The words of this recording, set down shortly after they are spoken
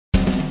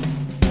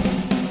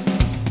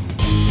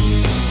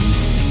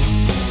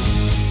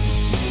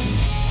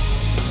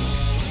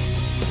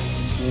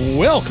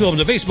Welcome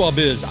to Baseball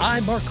Biz.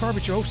 I'm Mark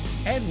Carbich, your host,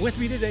 and with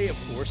me today, of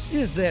course,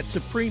 is that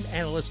supreme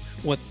analyst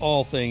with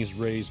all things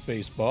Rays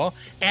baseball,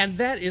 and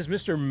that is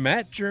Mr.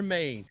 Matt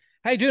Germain.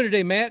 How you doing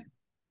today, Matt?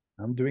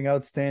 I'm doing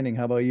outstanding.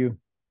 How about you?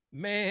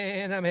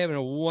 Man, I'm having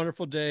a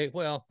wonderful day.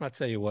 Well, I'll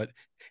tell you what,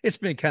 it's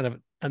been kind of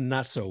a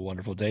not so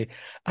wonderful day.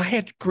 I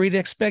had great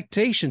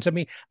expectations. I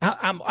mean,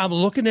 I'm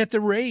looking at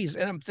the Rays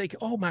and I'm thinking,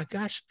 oh my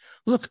gosh,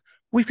 look,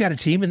 we've got a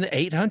team in the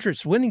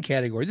 800s winning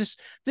category. This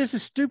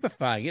is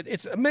stupefying.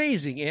 It's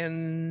amazing.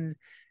 And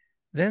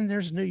then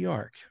there's New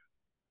York.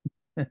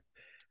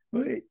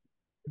 But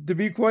to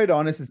be quite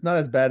honest, it's not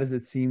as bad as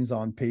it seems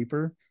on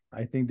paper.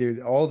 I think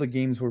all the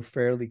games were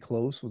fairly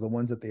close, with the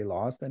ones that they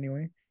lost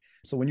anyway.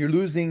 So when you're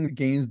losing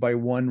games by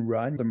 1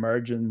 run, the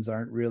margins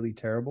aren't really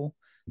terrible.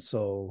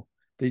 So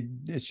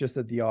it's just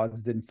that the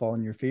odds didn't fall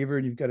in your favor,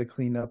 and you've got to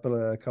clean up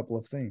a couple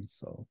of things.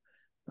 So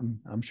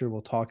I'm sure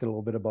we'll talk a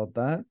little bit about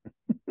that.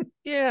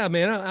 Yeah,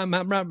 man,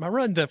 my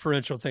run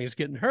differential thing is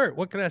getting hurt.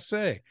 What can I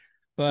say?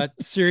 But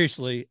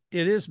seriously,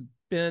 it has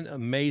been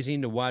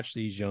amazing to watch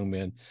these young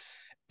men.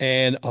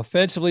 And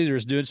offensively, they're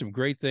doing some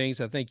great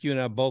things. I think you and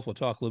I both will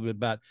talk a little bit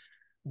about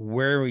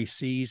where we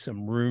see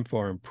some room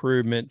for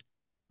improvement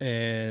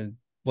and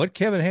what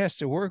Kevin has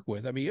to work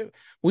with. I mean,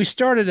 we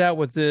started out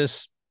with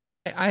this.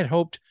 I had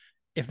hoped,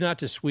 if not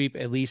to sweep,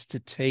 at least to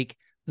take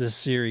the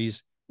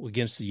series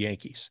against the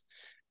Yankees.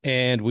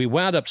 And we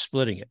wound up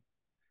splitting it.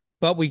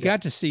 But we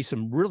got to see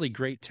some really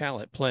great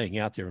talent playing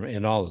out there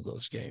in all of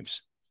those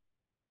games.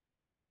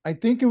 I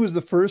think it was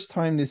the first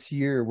time this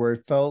year where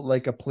it felt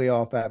like a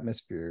playoff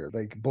atmosphere.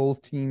 Like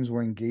both teams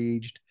were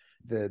engaged.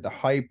 The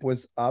hype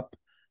was up.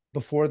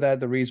 Before that,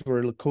 the Rays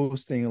were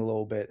coasting a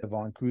little bit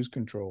on cruise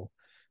control.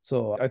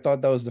 So I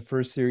thought that was the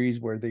first series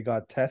where they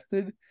got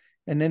tested.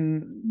 And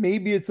then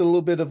maybe it's a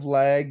little bit of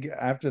lag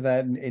after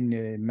that in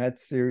the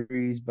Mets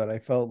series, but I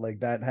felt like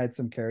that had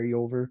some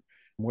carryover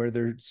where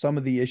there's some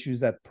of the issues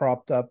that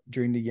propped up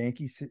during the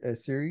Yankees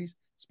series,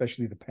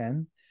 especially the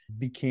pen,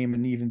 became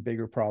an even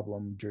bigger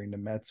problem during the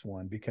Mets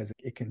one because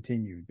it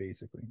continued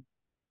basically.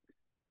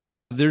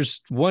 There's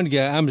one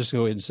guy, I'm just going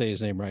to go ahead and say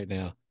his name right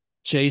now,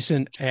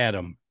 Jason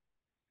Adam.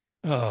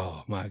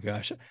 Oh my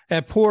gosh,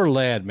 that poor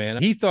lad,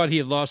 man. He thought he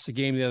had lost the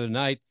game the other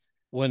night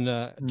when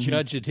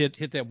Judge had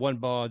hit that one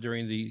ball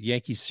during the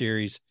Yankees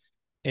series,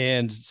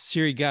 and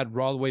Siri got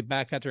all the way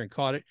back out there and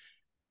caught it.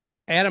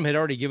 Adam had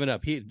already given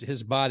up.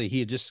 His body, he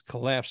had just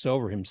collapsed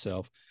over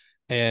himself,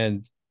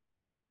 and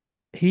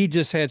he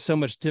just had so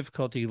much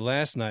difficulty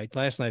last night.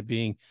 Last night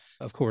being,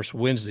 of course,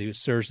 Wednesday.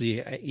 It's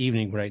Thursday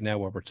evening right now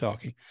while we're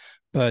talking,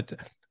 but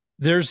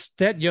there's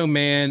that young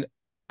man.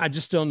 I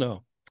just don't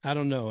know. I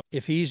don't know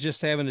if he's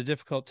just having a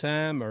difficult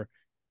time or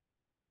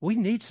we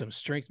need some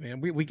strength, man.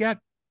 We got.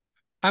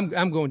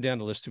 I'm going down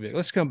the list a bit.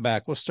 Let's come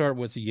back. We'll start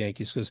with the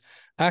Yankees because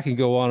I can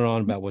go on and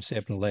on about what's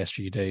happened the last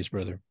few days,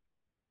 brother.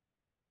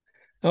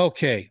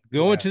 Okay,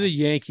 going Yeah. to the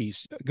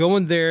Yankees,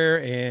 going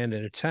there, and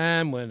at a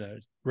time when a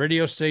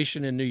radio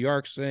station in New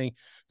York saying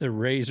the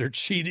Rays are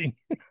cheating.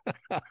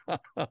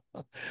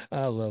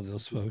 I love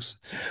those folks.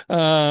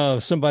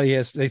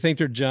 They think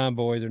they're John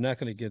Boy. They're not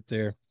going to get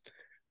there.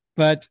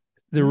 But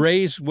the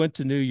Rays went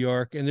to New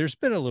York, and there's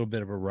been a little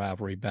bit of a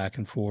rivalry back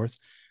and forth.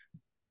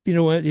 You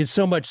know what? It's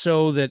so much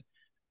so that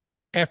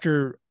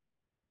after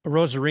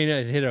Arozarena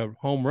had hit a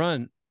home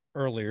run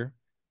earlier,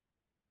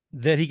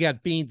 that he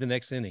got beamed the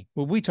next inning.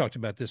 Well, we talked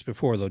about this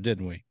before, though,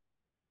 didn't we?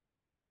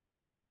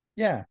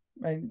 Yeah.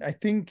 I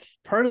think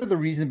part of the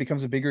reason it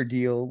becomes a bigger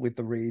deal with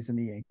the Rays and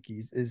the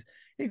Yankees is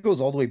it goes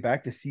all the way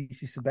back to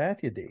CC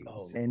Sabathia days.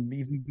 Oh. And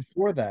even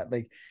before that,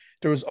 like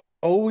there was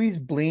always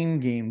blame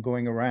game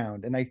going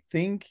around. And I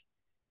think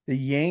the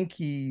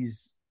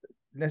Yankees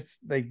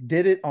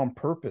did it on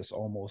purpose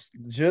almost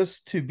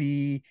just to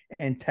be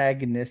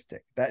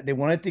antagonistic. That they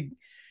wanted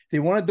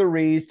the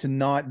Rays to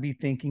not be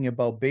thinking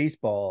about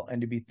baseball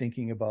and to be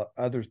thinking about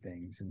other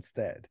things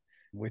instead,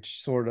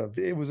 which sort of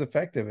it was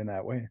effective in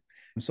that way.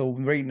 So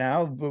right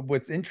now,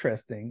 what's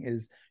interesting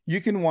is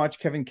you can watch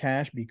Kevin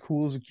Cash be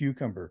cool as a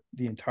cucumber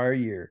the entire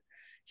year.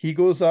 He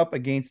goes up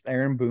against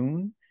Aaron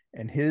Boone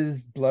and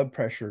his blood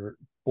pressure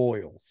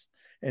boils.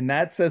 And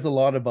that says a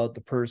lot about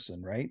the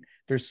person, right?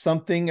 There's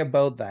something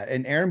about that.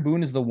 And Aaron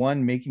Boone is the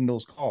one making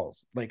those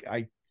calls. Like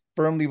I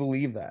firmly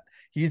believe that.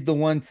 He's the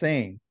one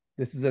saying,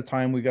 this is a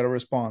time we got to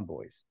respond,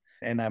 boys.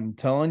 And I'm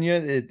telling you,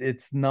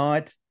 it's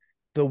not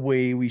the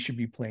way we should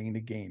be playing the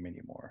game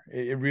anymore.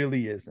 It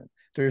really isn't.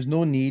 There's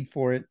no need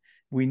for it.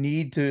 We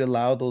need to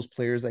allow those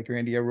players like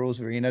Randy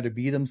Arozarena to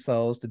be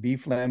themselves, to be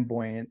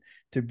flamboyant,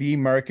 to be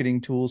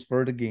marketing tools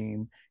for the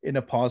game in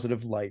a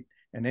positive light.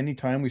 And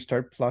anytime we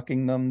start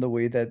plucking them the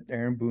way that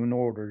Aaron Boone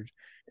ordered,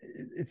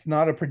 it's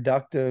not a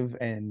productive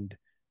and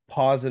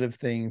positive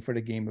thing for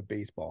the game of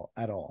baseball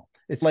at all.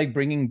 It's like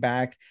bringing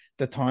back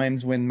the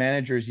times when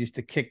managers used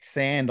to kick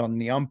sand on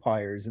the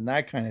umpires and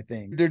that kind of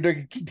thing.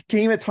 There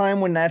came a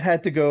time when that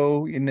had to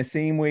go in the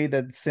same way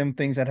that some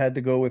things that had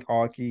to go with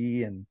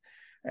hockey, and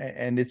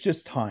it's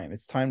just time.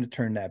 It's time to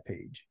turn that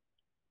page.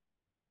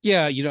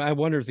 Yeah, I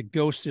wonder if the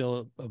ghost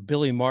still of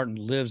Billy Martin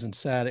lives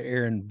inside of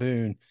Aaron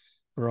Boone.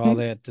 for all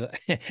that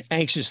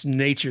anxious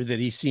nature that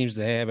he seems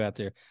to have out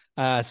there.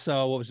 I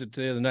saw, what was it,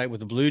 the other night with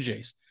the Blue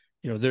Jays?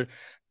 You know,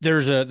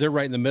 they're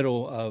right in the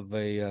middle of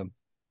a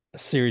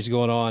series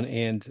going on,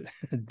 and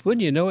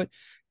wouldn't you know it,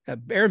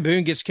 Aaron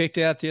Boone gets kicked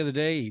out the other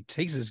day. He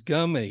takes his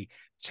gum and he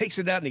takes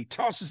it out and he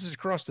tosses it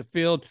across the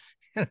field.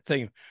 And I'm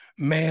thinking,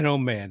 man, oh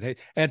man,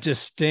 that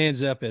just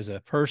stands up as a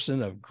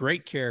person of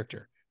great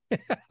character.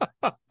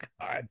 Oh,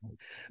 God.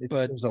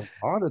 But There's a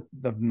lot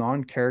of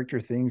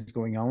non-character things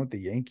going on with the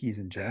Yankees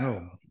in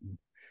general.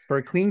 For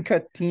a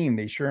clean-cut team,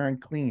 they sure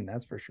aren't clean.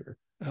 That's for sure.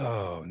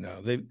 oh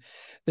no,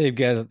 they've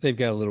got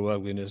a little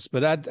ugliness,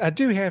 but I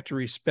do have to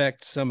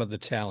respect some of the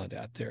talent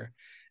out there.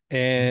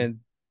 And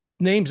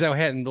names I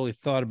hadn't really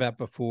thought about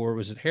before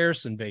was it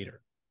Harrison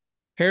Bader.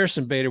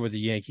 Harrison Bader with the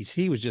Yankees.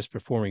 He was just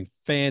performing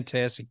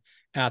fantastic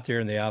out there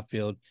in the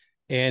outfield,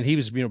 and he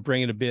was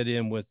bringing a bit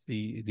in with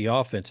the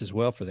offense as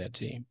well for that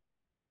team.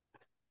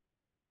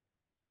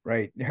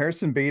 Right.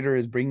 Harrison Bader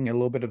is bringing a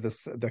little bit of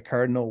the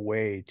Cardinal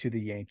way to the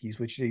Yankees,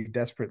 which they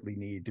desperately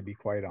need, to be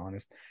quite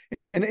honest.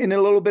 And in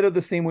a little bit of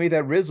the same way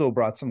that Rizzo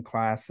brought some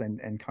class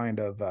and kind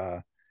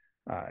of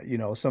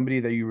somebody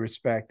that you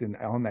respect and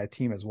on that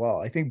team as well.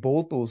 I think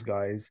both those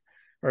guys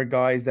are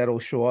guys that'll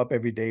show up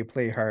every day,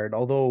 play hard.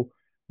 Although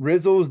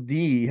Rizzo's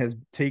D has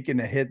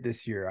taken a hit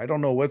this year. I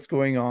don't know what's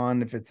going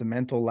on, if it's a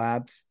mental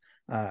lapse,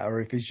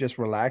 or if he's just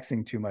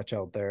relaxing too much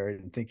out there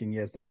and thinking he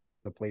has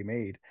the play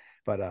made.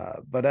 But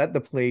at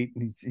the plate,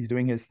 he's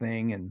doing his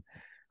thing, and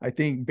I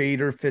think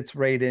Bader fits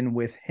right in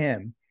with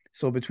him.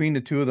 So between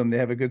the two of them, they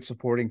have a good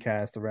supporting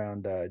cast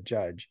around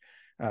Judge.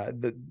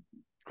 The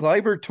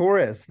Gleyber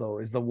Torres, though,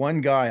 is the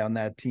one guy on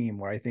that team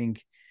where I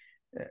think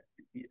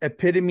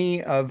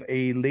epitome of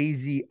a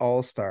lazy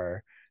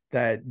all-star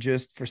that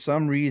just for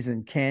some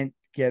reason can't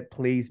get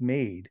plays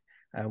made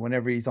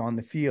whenever he's on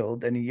the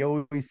field. And he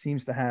always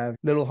seems to have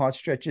little hot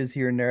stretches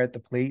here and there at the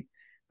plate,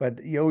 but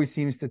he always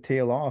seems to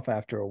tail off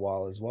after a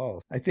while as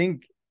well. I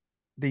think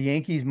the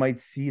Yankees might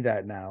see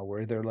that now,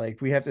 where they're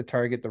like, we have to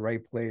target the right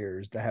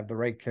players that have the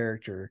right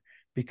character,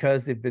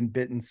 because they've been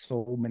bitten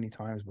so many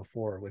times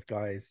before with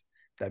guys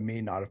that may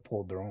not have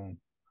pulled their own.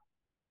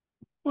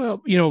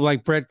 Well,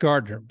 like Brett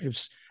Gardner.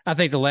 I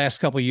think the last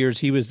couple of years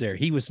he was there.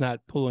 He was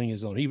not pulling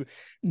his own.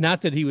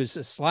 Not that he was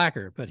a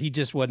slacker, but he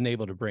just wasn't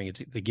able to bring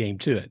the game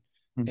to it.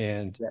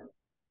 And Yeah.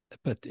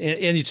 but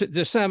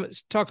there's some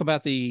talk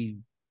about the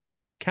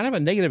kind of a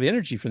negative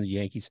energy from the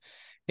Yankees.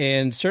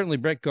 And certainly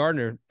Brett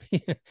Gardner,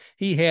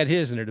 he had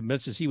his in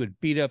it. As he would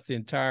beat up the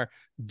entire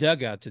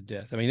dugout to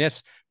death. I mean,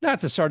 that's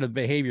not the sort of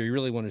behavior you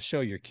really want to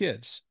show your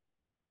kids.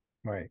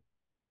 Right.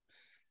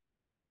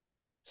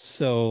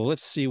 So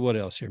let's see what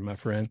else here, my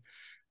friend.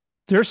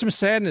 There's some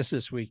sadness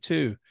this week,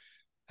 too.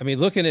 I mean,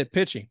 looking at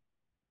pitching,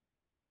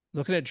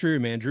 looking at Drew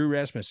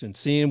Rasmussen,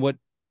 seeing what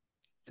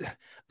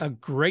a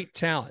great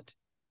talent,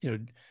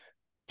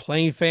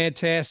 playing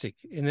fantastic.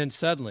 And then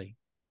suddenly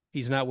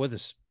he's not with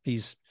us.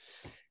 He's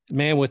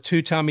man with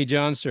 2 Tommy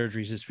John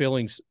surgeries, is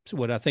feeling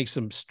what I think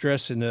some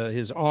stress in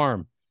his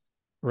arm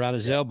around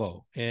his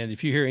elbow. And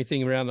if you hear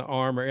anything around the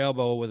arm or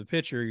elbow with a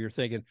pitcher, you're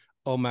thinking,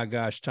 oh my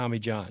gosh, Tommy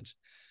John's.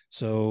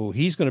 So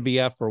he's going to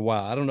be out for a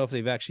while. I don't know if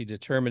they've actually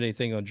determined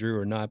anything on Drew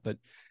or not, but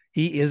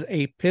he is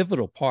a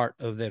pivotal part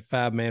of that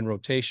 5-man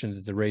rotation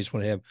that the Rays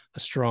want to have a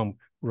strong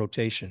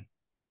rotation.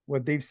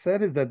 What they've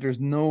said is that there's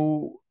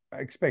no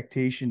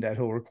expectation that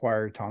he'll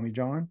require Tommy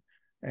John,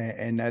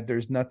 and that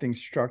there's nothing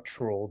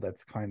structural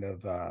that's kind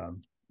of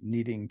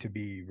needing to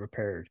be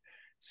repaired.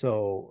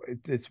 So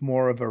it's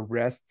more of a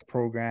rest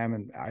program,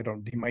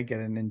 and he might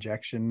get an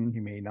injection, he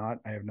may not,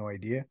 I have no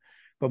idea.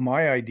 But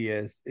my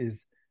idea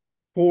is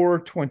for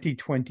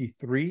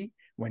 2023,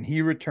 when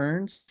he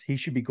returns, he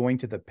should be going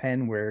to the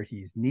pen where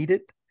he's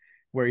needed,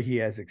 where he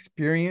has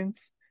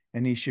experience,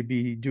 and he should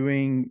be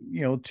doing,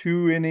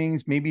 2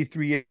 innings, maybe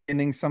 3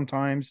 innings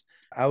sometimes,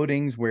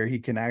 outings where he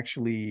can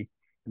actually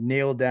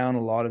nail down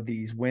a lot of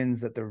these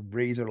wins that the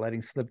Rays are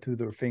letting slip through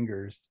their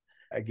fingers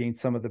against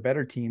some of the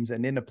better teams.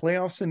 And in a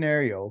playoff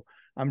scenario,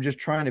 I'm just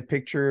trying to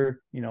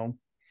picture,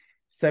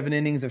 7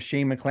 innings of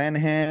Shane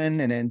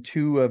McClanahan and then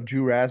 2 of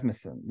Drew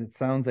Rasmussen. It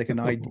sounds like an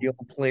ideal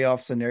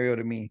playoff scenario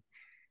to me.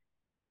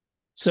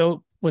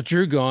 So with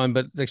Drew gone,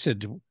 but like I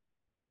said,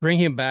 bring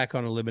him back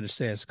on a limited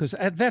status, because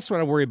that's what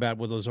I worry about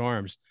with those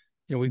arms.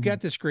 We've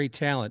got this great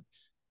talent,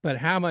 but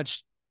how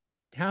much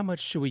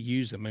should we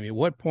use them? I mean, at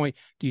what point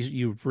do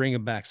you bring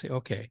them back? Say,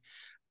 okay,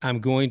 I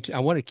want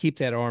to keep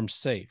that arm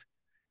safe.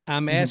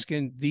 I'm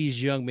asking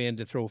these young men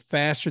to throw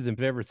faster than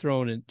they've ever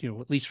thrown in,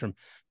 at least from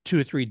 2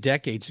 or 3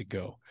 decades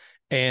ago.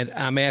 And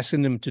I'm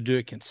asking them to do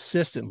it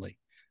consistently.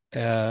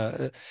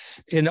 And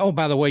oh,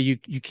 by the way,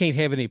 you can't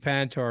have any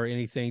Pantar or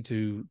anything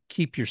to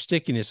keep your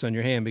stickiness on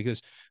your hand,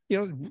 because,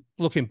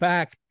 looking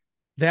back,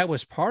 that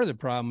was part of the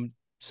problem.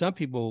 Some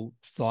people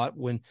thought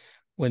when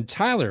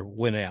Tyler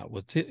went out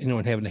with,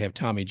 and having to have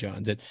Tommy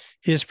John, that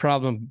his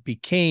problem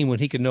became when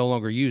he could no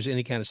longer use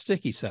any kind of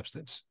sticky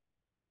substance.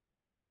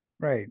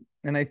 Right.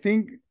 And I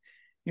think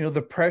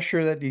the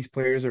pressure that these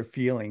players are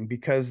feeling,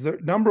 because they're,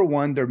 number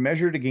one, they're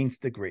measured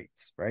against the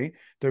greats, right?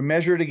 They're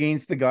measured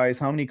against the guys,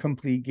 how many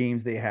complete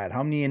games they had,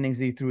 how many innings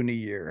they threw in a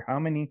year, how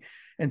many.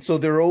 And so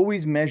they're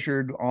always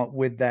measured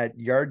with that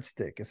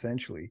yardstick,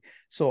 essentially.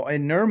 So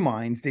in their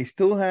minds, they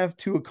still have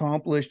to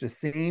accomplish the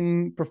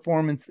same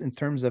performance in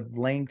terms of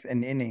length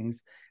and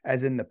innings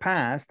as in the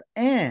past.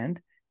 And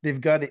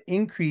they've got to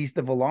increase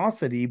the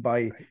velocity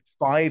by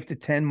 5 to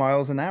 10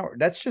 miles an hour.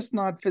 That's just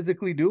not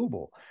physically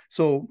doable.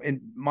 So,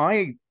 in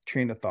my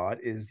train of thought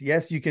is,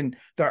 yes, you can.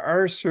 There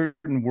are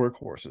certain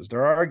workhorses.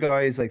 There are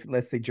guys like,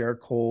 let's say,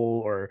 Jarrett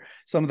Cole, or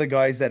some of the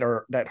guys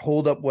that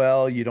hold up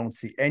well. You don't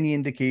see any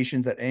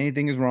indications that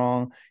anything is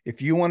wrong.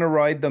 If you want to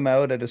ride them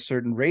out at a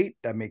certain rate,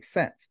 that makes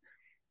sense.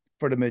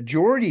 For the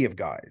majority of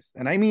guys,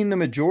 and I mean the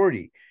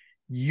majority,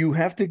 you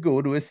have to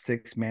go to a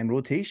 6-man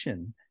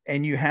rotation,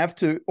 and you have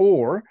to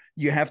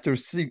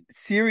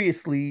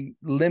seriously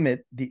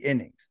limit the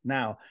innings.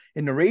 Now,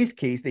 in the Rays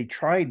case, they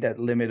tried that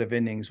limit of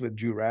innings with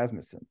Drew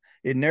Rasmussen.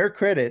 In their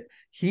credit,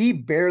 he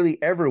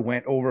barely ever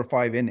went over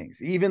 5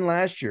 innings. Even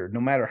last year, no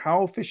matter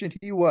how efficient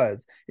he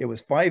was, it was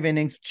 5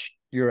 innings,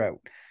 you're out.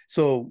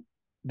 So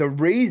the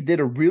Rays did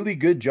a really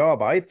good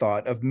job, I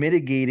thought, of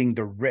mitigating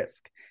the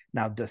risk.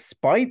 Now,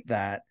 despite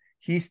that,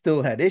 he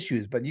still had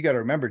issues, but you got to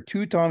remember,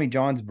 2 Tommy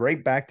Johns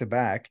right back to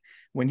back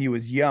when he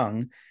was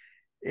young,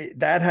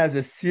 that has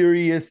a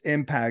serious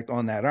impact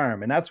on that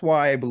arm. And that's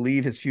why I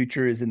believe his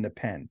future is in the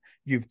pen.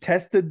 You've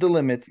tested the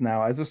limits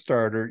now as a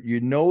starter.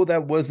 You know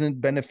that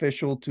wasn't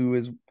beneficial to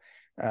his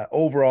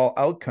overall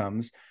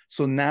outcomes.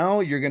 So now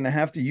you're going to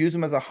have to use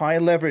him as a high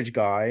leverage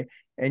guy,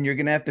 and you're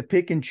going to have to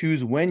pick and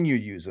choose when you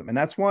use him. And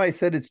that's why I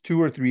said it's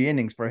 2 or 3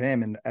 innings for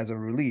him and as a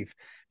relief,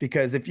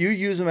 because if you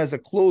use him as a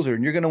closer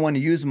and you're going to want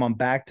to use him on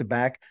back to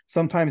back,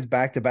 sometimes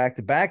back to back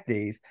to back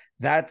days,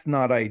 that's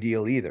not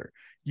ideal either.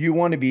 You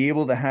want to be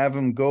able to have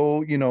him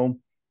go,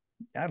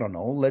 I don't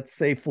know, let's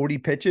say 40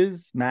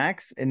 pitches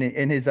max in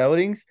his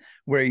outings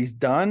where he's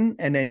done,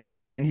 and then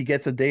he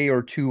gets a day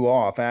or two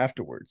off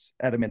afterwards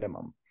at a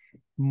minimum.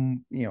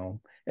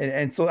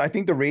 And so I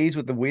think the Rays,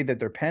 with the way that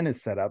their pen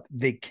is set up,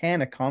 they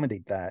can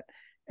accommodate that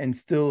and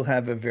still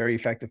have a very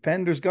effective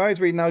pen. There's guys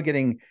right now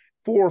getting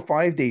 4 or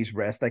 5 days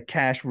rest that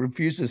Cash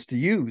refuses to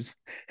use,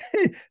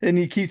 and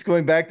he keeps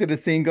going back to the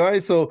same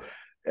guys. So,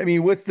 I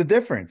mean, what's the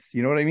difference?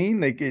 You know what I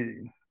mean? Like,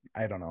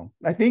 I don't know.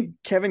 I think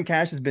Kevin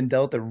Cash has been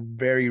dealt a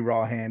very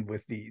raw hand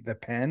with the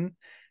pen,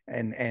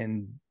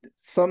 and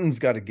something's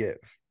got to give,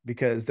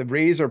 because the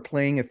Rays are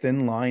playing a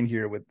thin line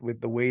here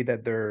with the way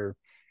that they're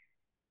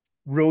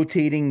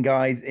rotating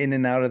guys in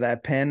and out of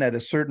that pen at a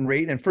certain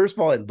rate. And first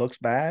of all, it looks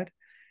bad.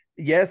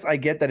 Yes, I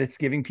get that it's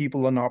giving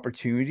people an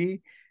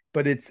opportunity,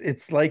 but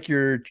it's like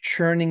you're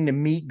churning the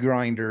meat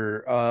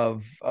grinder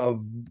of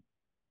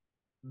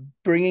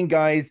bringing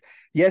guys.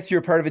 Yes,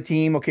 you're part of a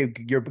team. Okay,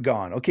 you're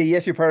gone. Okay,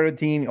 yes, you're part of a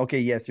team. Okay,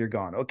 yes, you're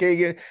gone.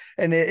 Okay,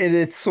 and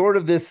it's sort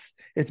of this.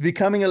 It's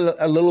becoming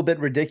a little bit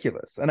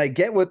ridiculous. And I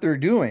get what they're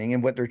doing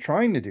and what they're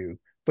trying to do,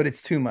 but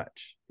it's too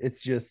much.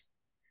 It's just,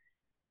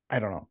 I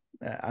don't know.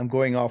 I'm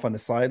going off on the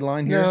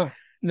sideline here, No, but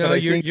no, I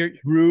think you're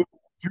Drew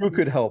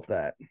could help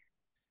that.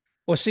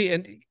 well. See,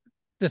 and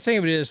the thing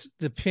of it is,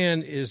 the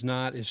pen is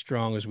not as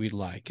strong as we'd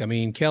like. I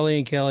mean,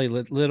 Kelly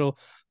Little,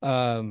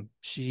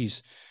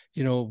 she's,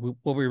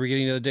 what we were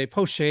getting the other day.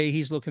 Poche,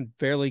 he's looking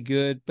fairly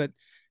good, but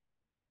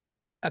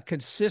a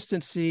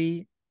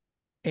consistency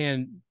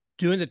and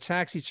doing the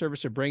taxi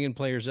service of bringing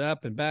players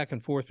up and back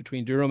and forth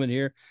between Durham and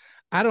here,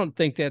 I don't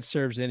think that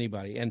serves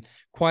anybody. And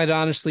quite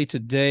honestly,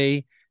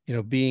 today,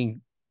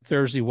 being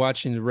Thursday,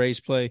 watching the Rays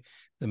play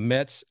the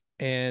Mets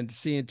and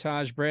seeing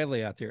Taj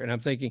Bradley out there, and I'm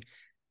thinking,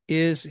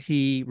 is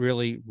he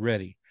really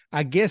ready?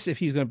 I guess if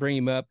he's going to bring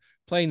him up,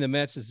 playing the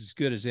Mets is as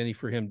good as any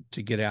for him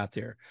to get out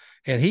there.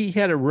 And he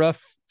had a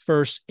rough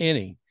first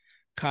inning.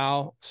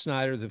 Kyle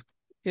Snyder, the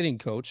hitting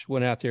coach,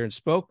 went out there and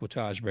spoke with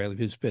Taj Bradley,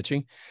 who's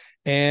pitching,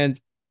 and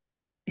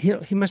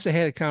he must have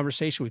had a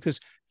conversation with, because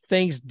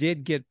things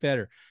did get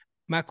better.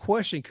 My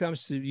question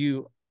comes to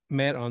you,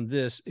 Matt, on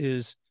this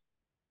is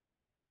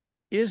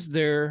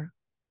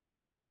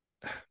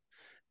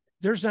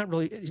there's not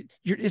really,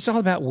 it's all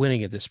about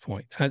winning at this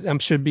point. I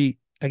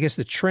guess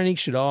the training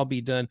should all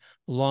be done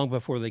long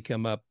before they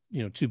come up,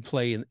 to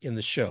play in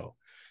the show.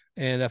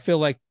 And I feel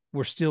like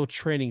we're still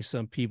training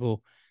some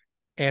people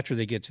after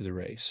they get to the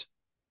Rays.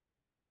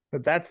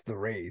 But that's the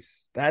Rays.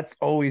 That's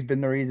always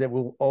been the Rays. That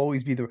will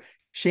always be the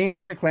Shane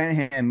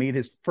McClanahan made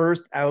his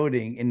first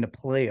outing in the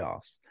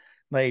playoffs.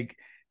 Like,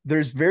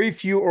 there's very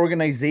few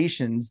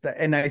organizations that,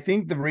 and I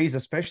think the Rays,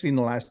 especially in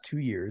the last 2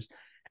 years,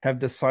 have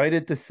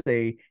decided to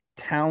say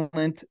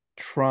talent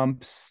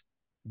trumps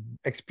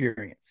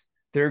experience.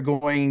 They're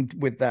going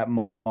with that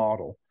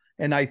model.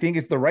 And I think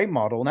it's the right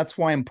model. And that's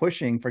why I'm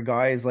pushing for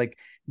guys like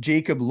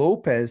Jacob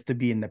Lopez to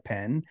be in the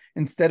pen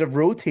instead of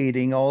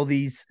rotating all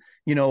these,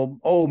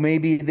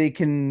 maybe they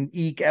can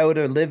eke out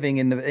a living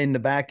in the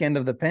back end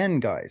of the pen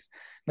guys.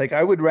 Like,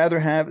 I would rather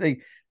have,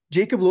 like,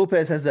 Jacob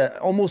Lopez has a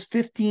almost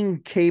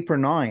 15K per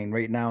nine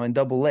right now in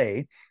Double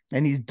A.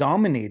 and he's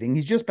dominating.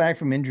 He's just back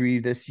from injury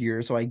this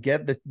year, so I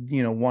get the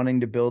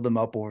wanting to build him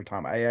up over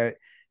time.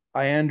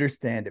 I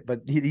understand it,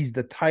 but he's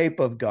the type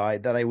of guy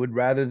that I would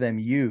rather them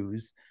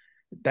use.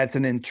 That's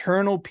an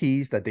internal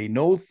piece that they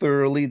know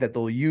thoroughly, that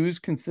they'll use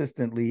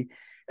consistently,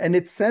 and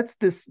it sets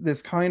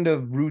this kind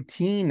of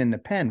routine in the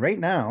pen. Right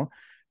now,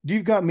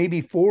 you've got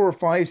maybe 4 or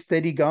 5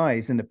 steady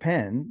guys in the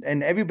pen,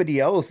 and everybody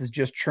else is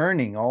just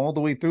churning all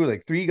the way through,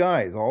 like 3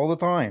 guys all the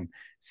time,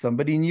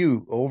 somebody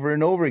new over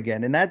and over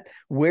again, and that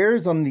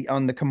wears on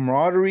the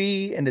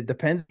camaraderie and the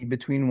dependency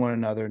between one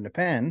another in the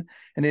pen.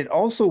 And it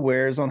also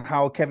wears on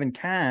how Kevin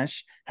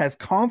Cash has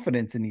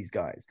confidence in these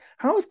guys.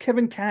 How is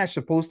Kevin Cash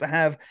supposed to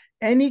have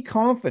any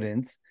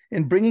confidence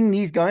in bringing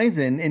these guys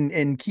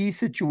in key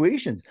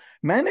situations?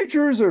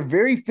 Managers are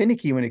very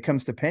finicky when it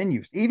comes to pen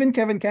use, even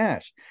Kevin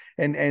Cash.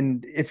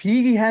 And if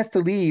he has to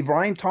leave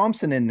Ryan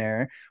Thompson in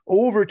there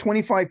over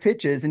 25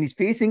 pitches and he's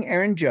facing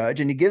Aaron Judge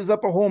and he gives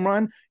up a home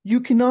run, you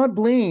cannot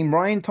blame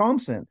Ryan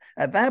Thompson.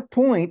 At that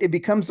point, it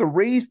becomes the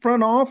Rays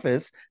front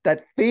office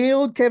that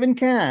failed Kevin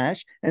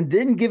Cash and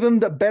didn't give him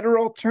the better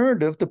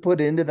alternative to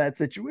put into that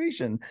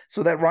situation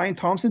so that Ryan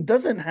Thompson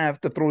doesn't have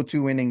to throw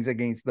 2 innings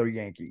against the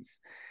Yankees.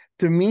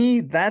 To me,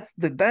 that's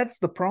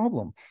the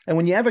problem. And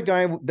when you have a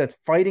guy that's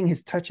fighting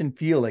his touch and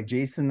feel like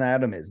Jason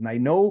Adam is, and I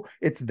know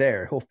it's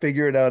there, he'll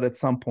figure it out at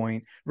some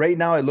point. Right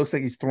now, it looks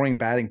like he's throwing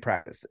batting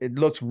practice. It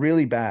looks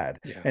really bad.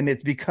 Yeah. And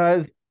it's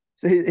because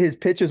his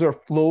pitches are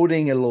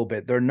floating a little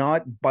bit. They're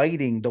not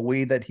biting the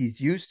way that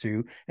he's used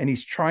to. And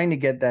he's trying to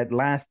get that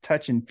last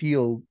touch and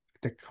feel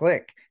to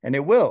click, and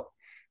it will.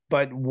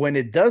 But when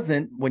it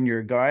doesn't, when you're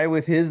a guy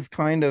with his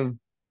kind of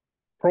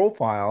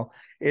profile,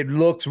 it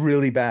looks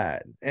really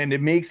bad, and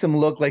it makes him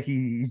look like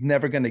he's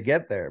never going to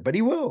get there, but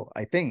he will.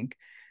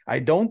 I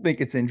don't think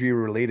it's injury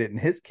related in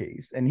his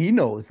case, and he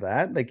knows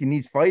that, like, and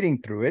he's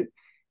fighting through it.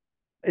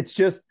 It's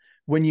just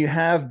when you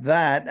have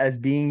that as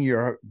being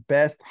your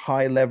best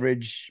high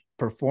leverage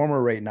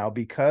performer right now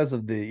because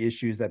of the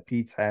issues that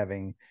Pete's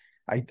having,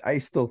 I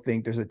still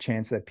think there's a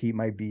chance that Pete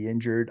might be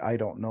injured. I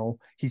don't know.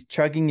 He's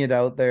chugging it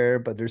out there,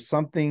 but there's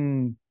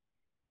something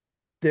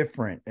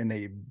different, and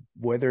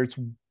whether it's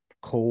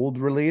cold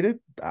related,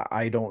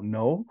 I don't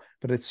know,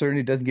 but it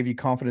certainly doesn't give you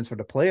confidence for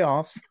the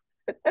playoffs.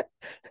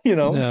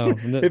 No,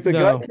 if the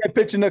guy can't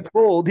pitch in the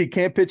cold, he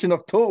can't pitch in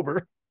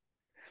October.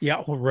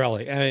 Yeah, well,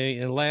 really. I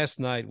mean, and last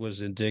night was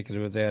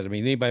indicative of that. I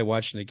mean, anybody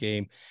watching the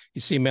game,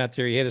 you see him out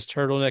there, he had his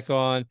turtleneck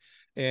on,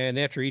 and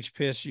after each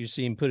pitch, you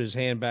see him put his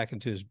hand back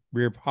into his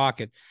rear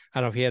pocket. I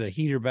don't know if he had a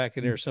heater back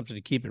in there or something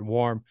to keep it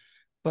warm,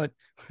 but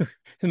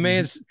the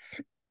man's,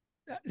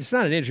 it's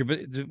not an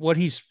injury, but what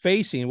he's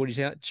facing, what he's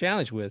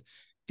challenged with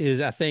is,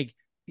 I think,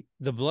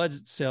 the blood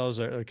cells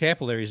or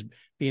capillaries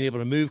being able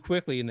to move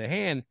quickly in the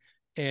hand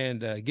and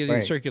getting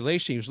the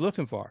circulation he was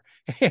looking for.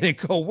 And in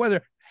cold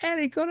weather, that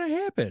ain't going to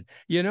happen.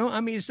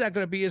 I mean, it's not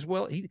going to be as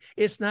well.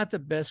 It's not the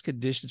best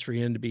conditions for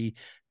him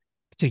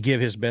to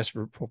give his best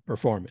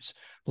performance.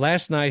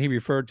 Last night, he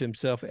referred to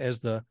himself as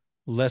the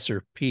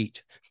lesser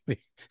Pete,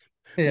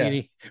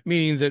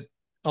 meaning that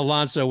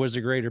Alonso was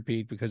a greater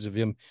Pete because of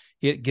him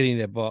getting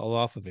that ball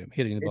off of him,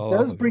 hitting the ball off of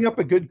him. It does bring up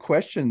a good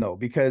question, though,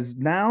 because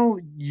now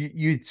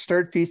you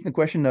start facing the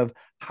question of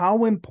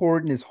how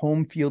important is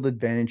home field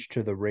advantage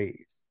to the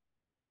Rays.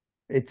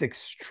 It's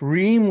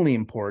extremely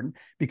important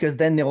because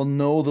then they'll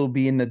know they'll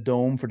be in the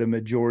dome for the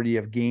majority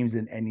of games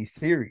in any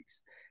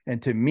series.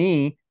 And to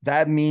me,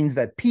 that means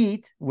that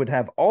Pete would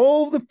have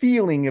all the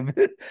feeling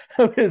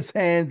of his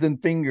hands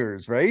and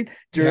fingers, right,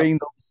 during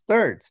those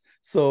starts.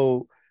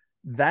 So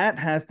that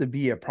has to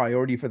be a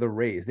priority for the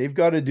Rays. They've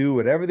got to do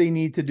whatever they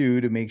need to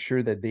do to make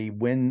sure that they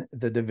win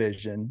the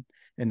division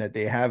and that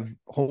they have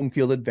home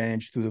field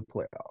advantage through the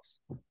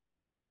playoffs.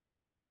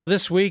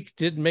 This week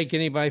didn't make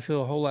anybody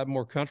feel a whole lot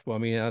more comfortable. I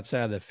mean,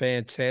 outside of the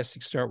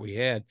fantastic start we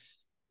had,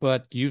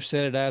 but you've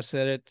said it, I've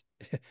said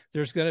it.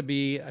 There's going to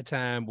be a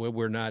time where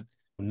we're not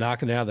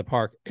knocking it out of the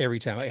park every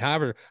time.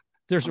 However,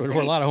 there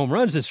were a lot of home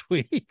runs this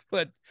week,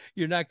 but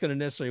you're not going to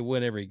necessarily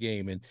win every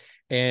game.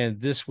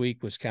 And this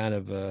week was kind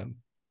of a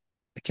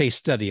case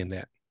study in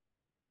that.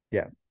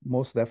 Yeah,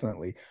 most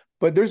definitely.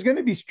 But there's going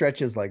to be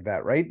stretches like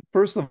that, right?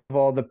 First of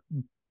all, the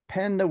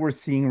pen that we're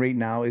seeing right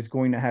now is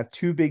going to have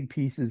 2 big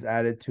pieces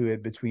added to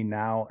it between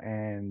now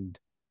and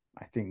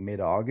I think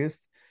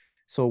mid-August.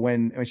 So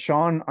when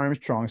Sean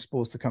Armstrong's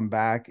supposed to come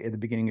back at the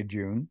beginning of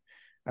June,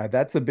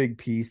 that's a big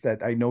piece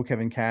that I know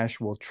Kevin Cash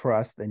will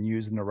trust and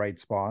use in the right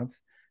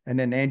spots. And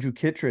then Andrew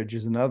Kittredge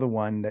is another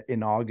one that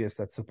in August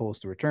that's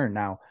supposed to return.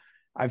 Now,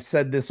 I've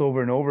said this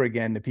over and over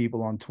again to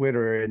people on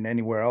Twitter and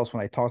anywhere else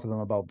when I talk to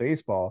them about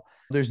baseball.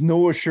 There's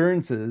no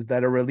assurances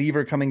that a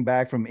reliever coming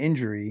back from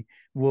injury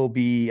will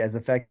be as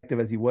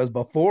effective as he was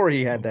before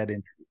he had that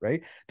injury,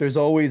 right? There's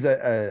always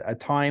a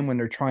time when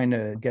they're trying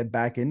to get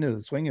back into the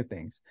swing of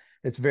things.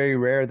 It's very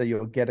rare that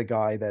you'll get a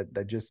guy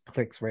that just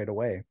clicks right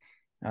away.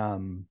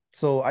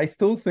 So I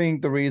still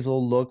think the Rays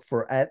will look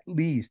for at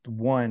least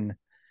one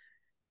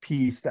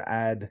piece to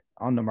add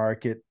on the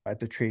market at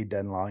the trade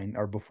deadline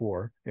or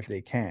before, if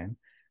they can.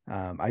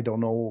 I don't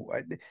know.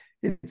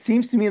 It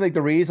seems to me like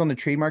the Rays on the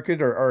trade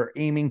market are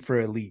aiming for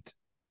elite,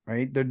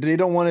 right? They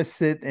don't want to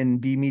sit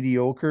and be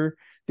mediocre.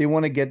 They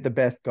want to get the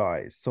best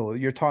guys. So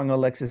you're talking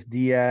Alexis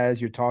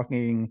Diaz, you're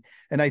talking,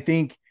 and I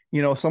think,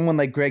 someone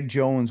like Greg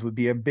Jones would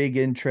be a big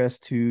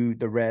interest to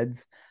the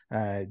Reds.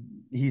 Uh,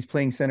 he's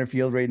playing center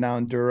field right now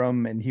in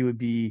Durham, and he would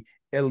be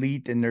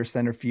elite in their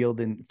center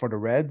field for the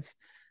Reds.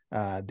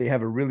 They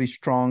have a really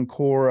strong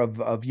core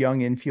of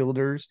young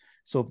infielders.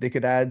 So if they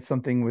could add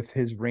something with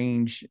his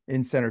range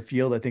in center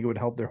field, I think it would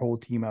help their whole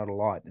team out a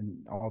lot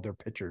and all their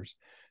pitchers.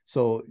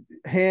 So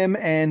him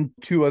and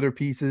two other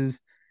pieces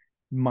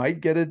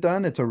might get it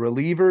done. It's a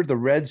reliever. The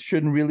Reds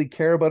shouldn't really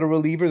care about a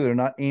reliever. They're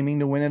not aiming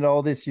to win it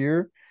all this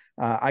year.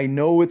 I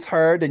know it's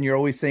hard, and you're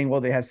always saying,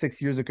 well, they have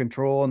 6 years of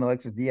control and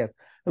Alexis Diaz.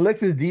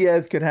 Alexis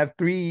Diaz could have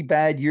 3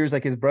 bad years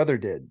like his brother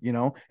did,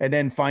 and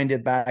then find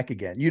it back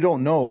again. You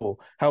don't know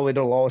how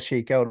it'll all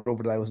shake out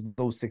over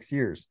those 6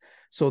 years.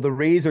 So the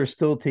Rays are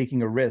still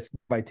taking a risk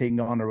by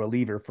taking on a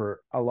reliever for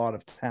a lot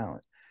of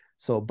talent.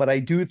 So, but I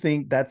do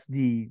think that's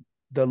the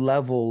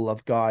level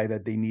of guy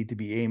that they need to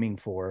be aiming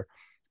for,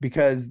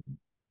 because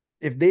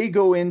if they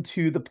go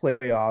into the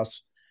playoffs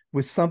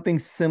with something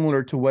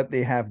similar to what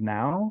they have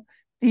now,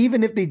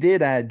 even if they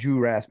did add Drew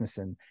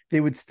Rasmussen,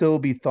 they would still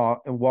be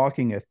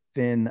walking a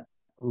thin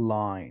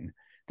line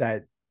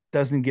that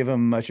doesn't give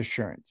them much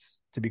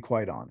assurance, to be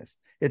quite honest.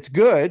 It's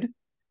good.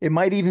 It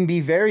might even be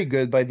very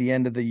good by the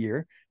end of the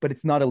year, but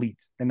it's not elite.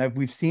 And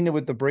we've seen it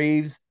with the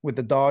Braves, with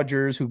the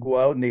Dodgers, who go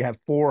out and they have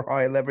 4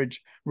 high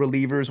leverage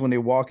relievers when they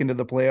walk into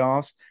the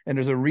playoffs. And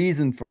there's a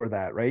reason for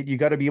that, right? You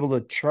got to be able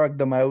to chug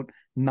them out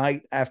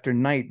night after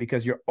night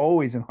because you're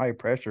always in high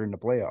pressure in the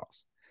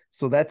playoffs.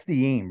 So that's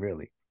the aim,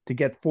 really, to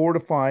get 4 to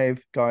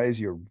 5 guys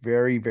you're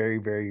very, very,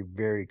 very,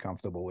 very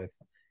comfortable with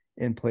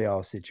in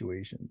playoff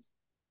situations.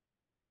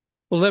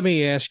 Well, let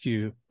me ask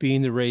you,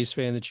 being the Rays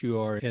fan that you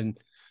are and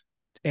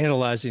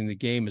analyzing the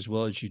game as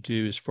well as you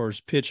do as far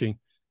as pitching,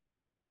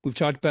 we've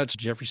talked about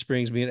Jeffrey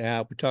Springs being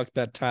out. We talked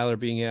about Tyler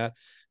being out,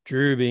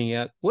 Drew being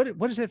out. What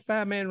does that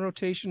 5-man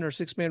rotation or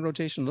 6-man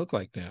rotation look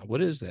like now?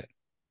 What is that?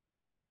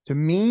 To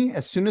me,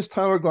 as soon as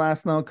Tyler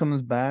Glasnow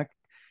comes back,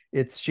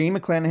 it's Shane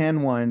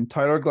McClanahan 1,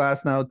 Tyler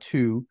Glasnow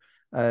 2,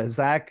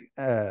 Zach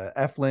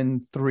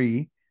Eflin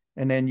 3,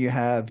 and then you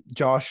have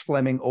Josh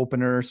Fleming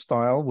opener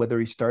style, whether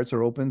he starts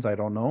or opens, I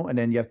don't know. And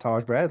then you have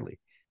Taj Bradley.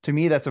 To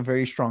me, that's a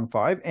very strong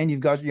 5. And you've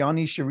got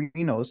Yanni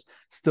Chirinos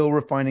still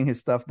refining his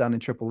stuff down in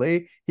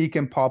AAA. He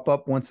can pop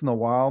up once in a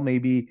while.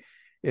 Maybe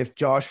if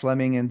Josh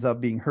Fleming ends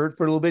up being hurt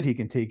for a little bit, he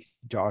can take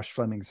Josh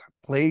Fleming's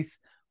place.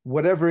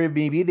 Whatever it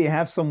may be, they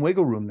have some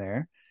wiggle room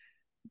there.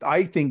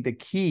 I think the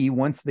key,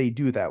 once they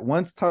do that,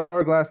 once Tyler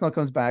Glasnow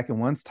comes back and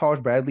once Taj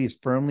Bradley is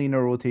firmly in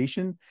a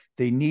rotation,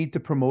 they need to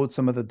promote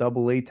some of the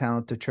AA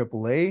talent to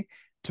AAA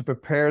to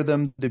prepare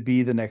them to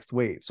be the next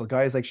wave. So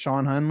guys like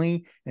Sean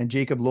Hunley and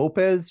Jacob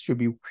Lopez should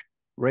be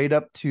right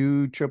up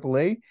to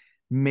AAA.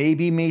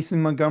 Maybe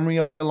Mason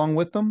Montgomery along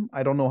with them.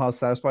 I don't know how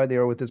satisfied they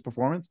are with his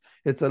performance.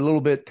 It's a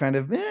little bit kind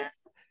of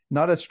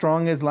not as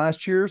strong as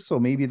last year, so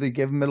maybe they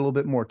give him a little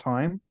bit more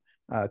time.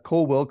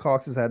 Cole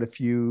Wilcox has had a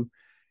few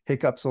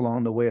hiccups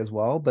along the way as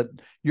well, but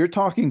you're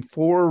talking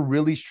 4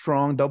 really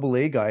strong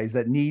AA guys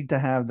that need to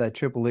have that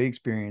AAA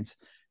experience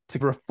to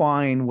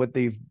refine what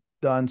they've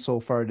done so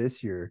far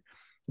this year,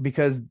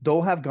 because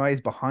they'll have guys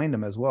behind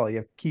them as well. You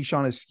have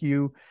Keyshawn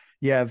Askew,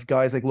 you have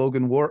guys like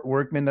Logan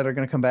Workman that are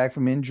going to come back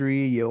from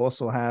injury. You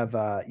also have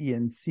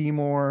Ian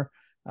Seymour.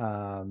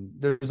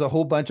 There's a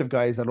whole bunch of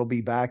guys that'll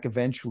be back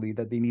eventually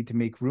that they need to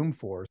make room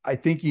for. I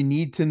think you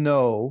need to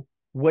know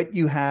what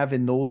you have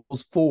in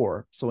those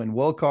 4. So in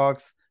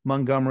Wilcox,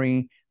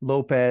 Montgomery,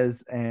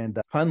 Lopez, and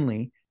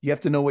Hunley, you have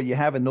to know what you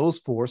have in those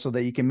 4 so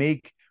that you can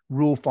make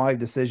Rule 5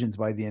 decisions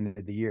by the end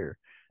of the year.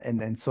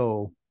 And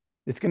so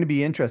it's going to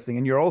be interesting.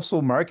 And you're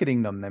also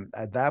marketing them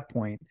at that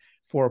point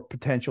for a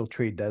potential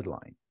trade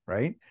deadline,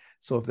 right?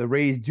 So if the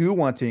Rays do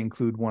want to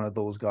include one of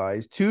those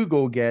guys to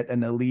go get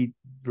an elite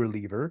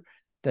reliever,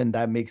 then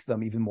that makes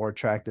them even more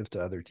attractive to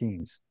other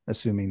teams,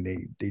 assuming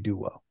they do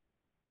well.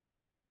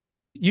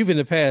 In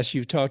the past,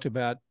 you've talked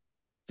about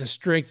the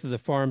strength of the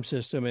farm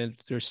system, and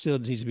there still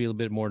needs to be a little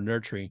bit more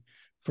nurturing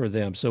for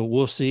them. So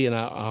we'll see, and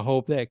I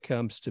hope that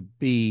comes to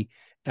be.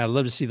 I'd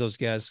love to see those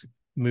guys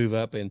move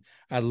up, and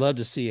I'd love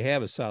to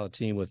have a solid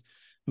team with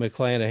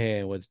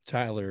McClanahan, with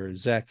Tyler,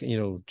 Zach,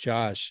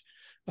 Josh,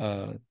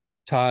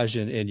 Taj,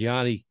 and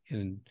Yanni.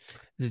 And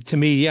to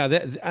me,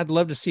 yeah, I'd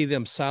love to see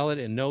them solid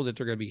and know that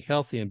they're going to be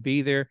healthy and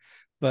be there.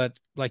 But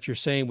like you're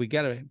saying, we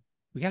got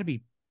to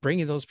be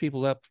bringing those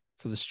people up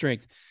for the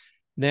strength.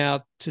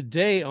 Now,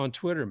 today on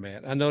Twitter,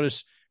 Matt, I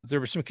noticed there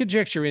was some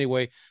conjecture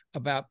anyway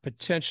about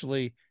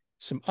potentially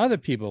some other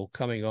people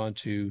coming on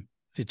to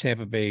the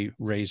Tampa Bay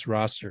Rays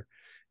roster.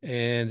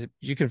 And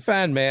you can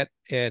find Matt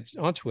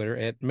on Twitter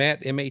at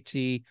Matt, MAT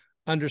 _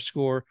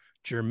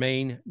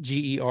 Germain,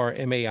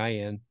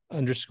 GERMAIN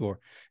 _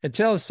 and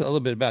tell us a little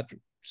bit about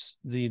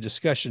the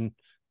discussion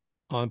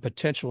on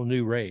potential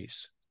new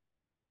Rays.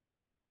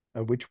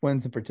 Which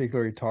ones in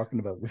particular are you talking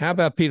about? How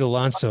about Pete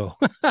Alonso?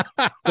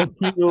 The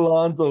Pete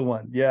Alonso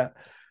one. Yeah.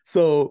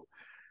 So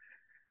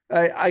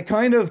I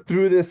kind of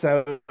threw this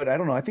out. I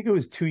don't know. I think it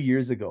was 2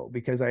 years ago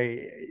because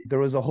there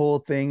was a whole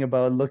thing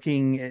about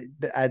looking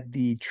at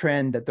the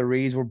trend that the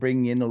Rays were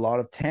bringing in a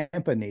lot of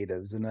Tampa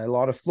natives and a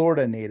lot of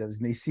Florida natives,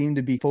 and they seemed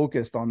to be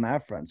focused on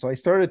that front. So I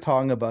started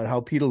talking about how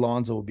Pete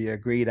Alonso would be a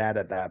great ad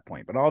at that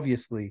point, but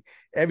obviously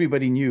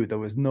everybody knew there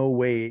was no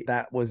way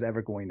that was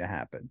ever going to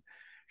happen.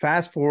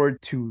 Fast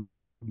forward to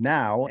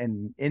now,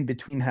 and in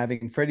between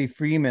having Freddie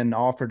Freeman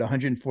offered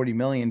 140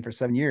 million for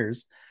 7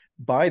 years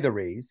by the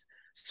Rays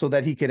so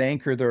that he could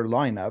anchor their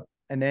lineup.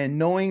 And then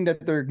knowing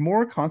that they're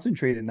more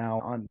concentrated now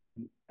on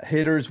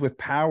hitters with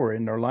power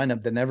in their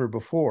lineup than ever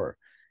before.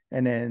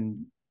 And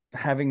then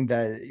having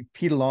that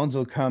Pete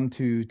Alonso come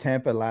to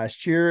Tampa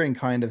last year and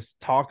kind of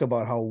talk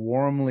about how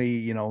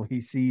warmly, he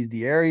sees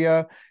the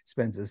area,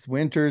 spends his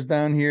winters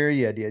down here,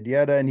 yada, yada,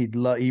 yada. And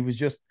he was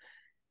just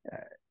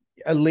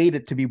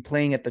elated to be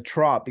playing at the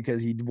Trop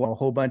because he'd won a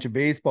whole bunch of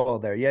baseball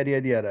there, yada,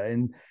 yada, yada.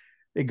 And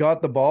it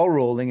got the ball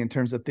rolling in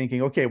terms of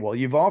thinking, okay, well,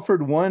 you've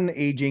offered one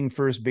aging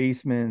first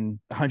baseman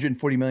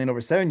 140 million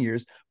over 7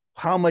 years.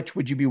 How much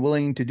would you be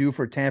willing to do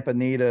for Tampa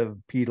native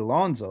Pete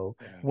Alonso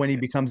when he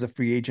becomes a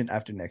free agent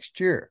after next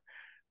year?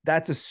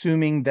 That's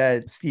assuming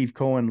that Steve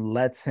Cohen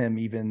lets him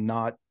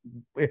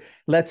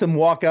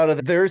walk out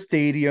of their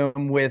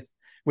stadium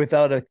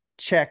without a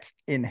check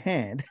in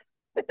hand.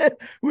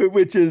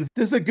 Which is,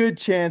 there's a good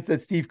chance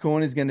that Steve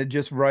Cohen is going to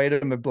just write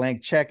him a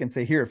blank check and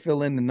say, here,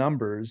 fill in the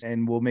numbers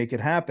and we'll make it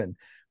happen.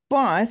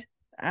 But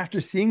after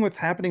seeing what's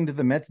happening to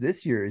the Mets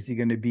this year, is he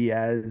going to be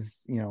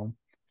as,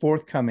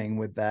 forthcoming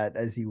with that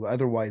as he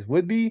otherwise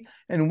would be?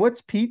 And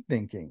what's Pete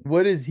thinking?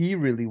 What does he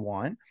really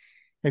want?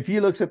 If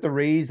he looks at the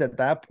Rays at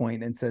that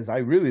point and says, I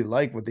really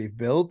like what they've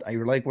built, I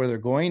like where they're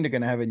going, they're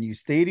going to have a new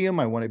stadium,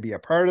 I want to be a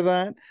part of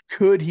that,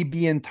 could he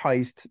be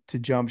enticed to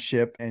jump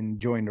ship and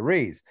join the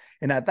Rays?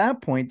 And at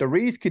that point, the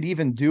Rays could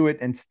even do it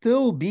and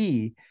still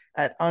be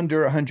at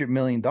under $100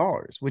 million,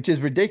 which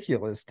is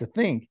ridiculous to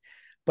think.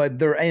 But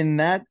they're in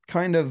that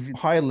kind of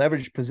high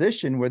leverage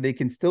position where they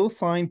can still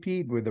sign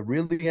Pete with a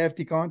really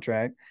hefty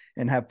contract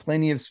and have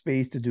plenty of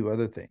space to do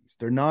other things.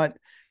 They're not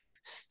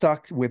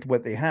stuck with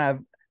what they have,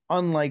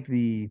 unlike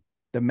the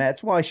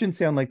Mets. Well, I shouldn't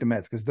say unlike the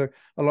Mets because a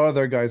lot of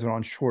their guys are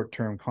on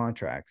short-term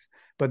contracts,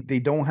 but they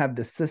don't have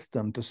the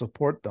system to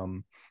support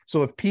them.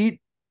 So if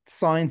Pete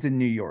signs in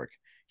New York,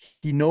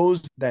 he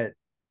knows that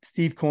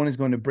Steve Cohen is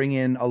going to bring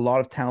in a lot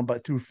of talent,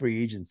 but through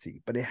free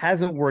agency. But it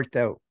hasn't worked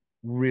out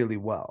really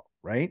well,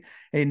 right?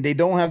 And they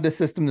don't have the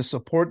system to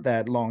support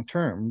that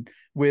long-term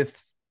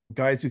with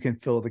guys who can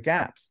fill the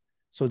gaps.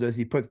 So does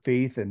he put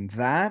faith in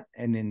that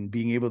and in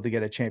being able to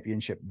get a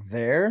championship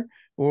there?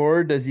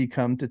 Or does he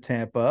come to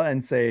Tampa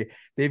and say,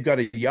 they've got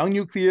a young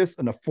nucleus,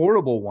 an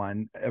affordable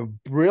one, a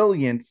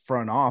brilliant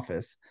front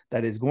office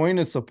that is going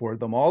to support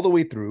them all the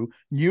way through,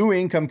 new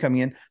income coming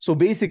in. So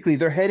basically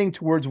they're heading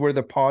towards where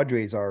the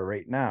Padres are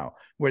right now,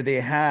 where they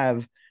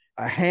have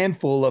a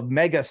handful of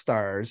mega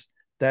stars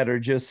that are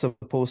just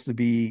supposed to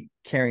be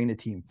carrying the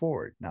team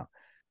forward. Now,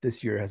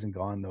 this year hasn't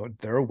gone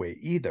their way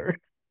either.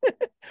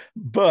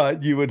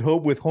 But you would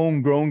hope with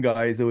homegrown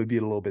guys, it would be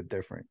a little bit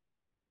different.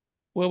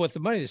 Well, with the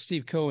money that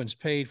Steve Cohen's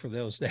paid for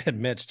that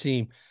Mets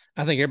team,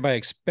 I think everybody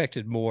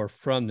expected more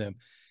from them.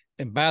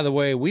 And by the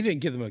way, we didn't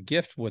give them a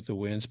gift with the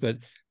wins, but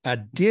I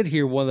did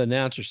hear one of the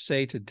announcers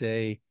say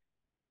today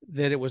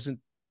that it wasn't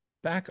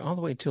back all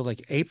the way until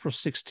like April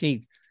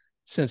 16th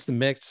since the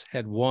Mets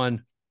had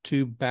won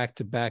 2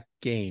 back-to-back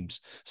games.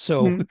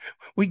 So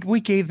we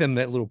gave them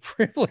that little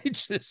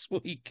privilege this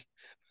week.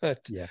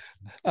 But yeah,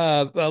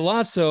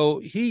 Alonso,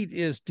 he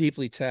is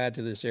deeply tied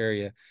to this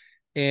area.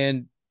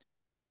 And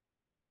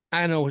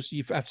I know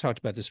I've talked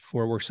about this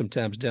before. I work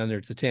sometimes down there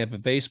at the Tampa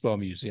Baseball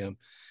Museum.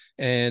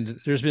 And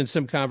there's been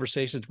some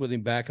conversations with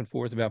him back and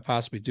forth about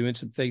possibly doing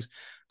some things.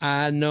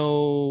 I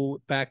know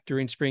back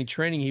during spring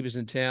training, he was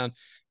in town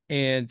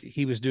and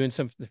he was doing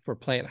something for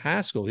Plant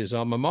High School, his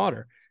alma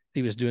mater.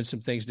 He was doing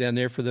some things down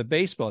there for the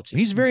baseball team.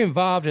 He's very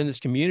involved in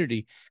this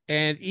community.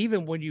 And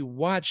even when you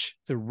watch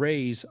the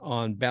Rays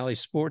on Bally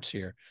Sports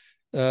here,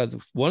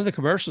 one of the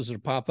commercials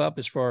that pop up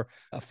is for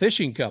a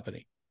fishing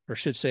company, or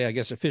should say, I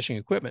guess, a fishing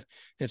equipment.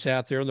 It's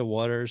out there in the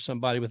water,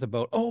 somebody with a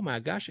boat. Oh my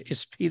gosh,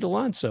 it's Pete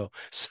Alonso.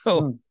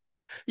 So,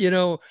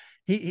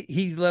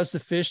 he loves to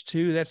fish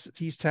too.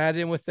 He's tied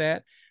in with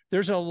that.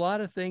 There's a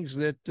lot of things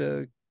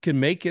that can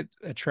make it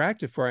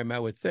attractive for him, I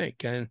would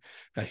think, and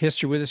a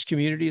history with his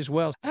community as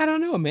well. I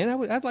don't know, man.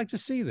 I'd like to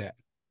see that.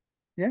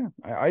 Yeah,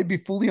 I'd be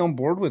fully on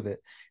board with it.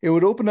 It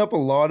would open up a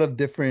lot of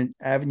different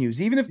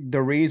avenues. Even if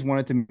the Rays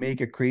wanted to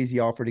make a crazy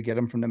offer to get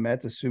him from the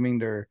Mets, assuming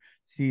their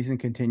season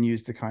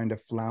continues to kind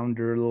of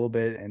flounder a little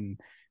bit and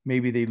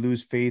maybe they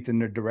lose faith in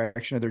their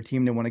direction of their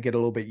team, they want to get a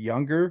little bit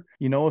younger.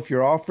 If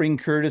you're offering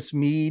Curtis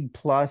Mead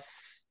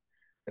plus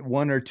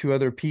one or two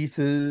other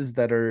pieces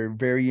that are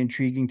very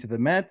intriguing to the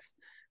Mets,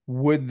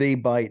 would they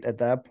bite at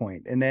that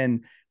point? And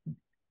then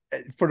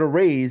for the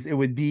Rays, it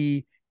would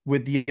be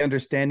with the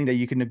understanding that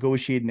you can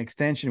negotiate an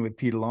extension with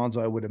Pete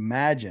Alonso, I would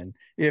imagine,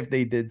 if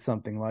they did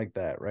something like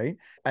that, right?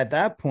 At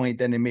that point,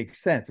 then it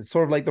makes sense. It's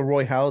sort of like the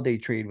Roy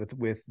Halladay trade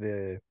with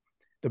the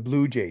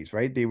Blue Jays,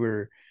 right?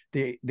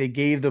 They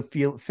gave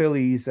the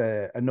Phillies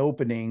an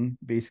opening,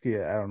 basically,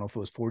 I don't know if it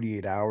was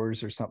 48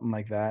 hours or something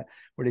like that,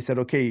 where they said,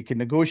 okay, you can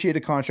negotiate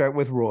a contract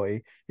with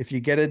Roy. If you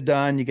get it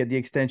done, you get the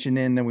extension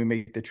in, then we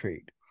make the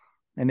trade.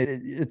 And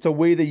it's a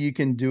way that you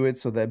can do it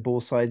so that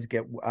both sides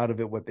get out of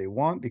it what they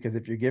want. Because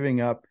if you're giving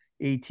up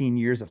 18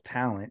 years of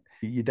talent,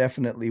 you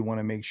definitely want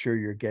to make sure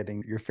you're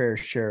getting your fair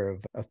share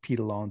of Pete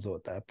Alonso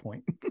at that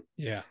point.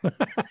 Yeah.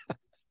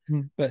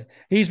 But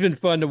he's been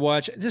fun to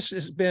watch. This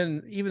has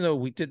been, even though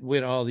we didn't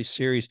win all these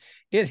series,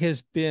 it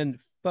has been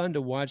fun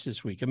to watch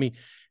this week. I mean,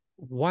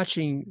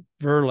 watching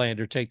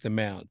Verlander take the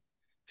mound,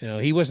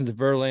 he wasn't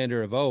the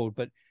Verlander of old,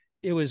 but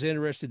it was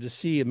interesting to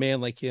see a man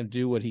like him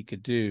do what he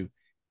could do.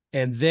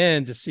 And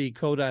then to see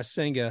Kodai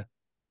Senga,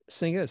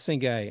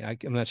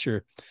 I'm not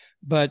sure,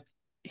 but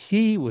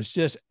he was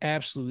just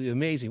absolutely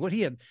amazing. What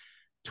he had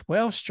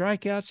 12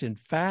 strikeouts in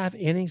 5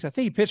 innings. I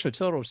think he pitched for a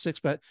total of 6,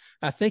 but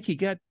I think he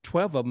got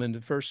 12 of them in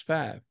the first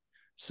 5.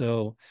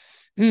 So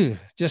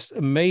just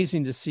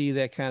amazing to see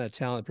that kind of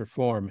talent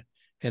perform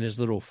and his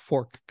little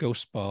fork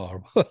ghost ball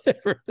or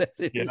whatever that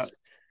is. Yeah.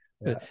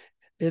 But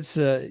it's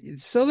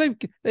so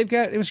they've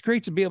got, it was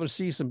great to be able to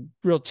see some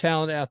real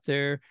talent out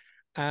there.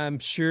 I'm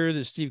sure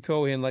that Steve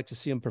Cohen like to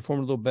see him perform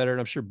a little better, and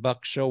I'm sure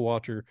Buck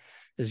Showalter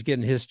is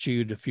getting his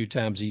chewed a few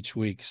times each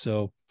week.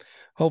 So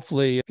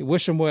hopefully,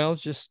 wish him well.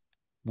 Just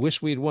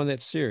wish we'd won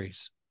that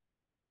series.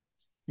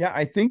 Yeah,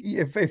 I think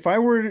if I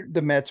were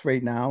the Mets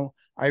right now,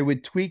 I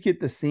would tweak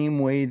it the same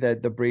way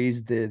that the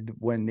Braves did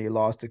when they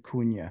lost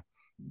Acuna,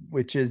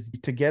 which is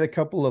to get a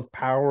couple of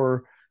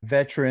power,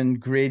 veteran,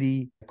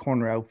 gritty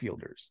corner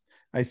outfielders.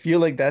 I feel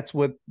like that's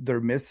what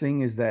they're missing,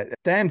 is that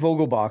Dan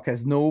Vogelbach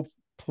has no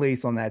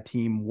place on that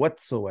team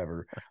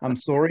whatsoever. I'm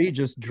sorry,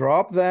 just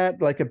drop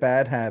that like a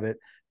bad habit.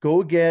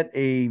 Go get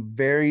a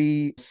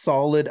very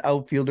solid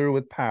outfielder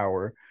with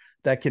power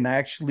that can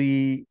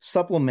actually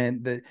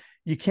supplement that.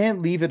 You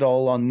can't leave it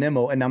all on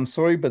Nimmo. And I'm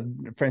sorry, but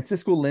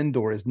Francisco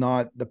Lindor is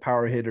not the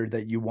power hitter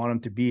that you want him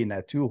to be in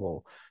that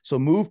 2-hole. So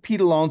move Pete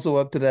Alonso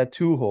up to that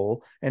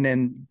 2-hole and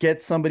then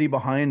get somebody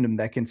behind him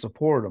that can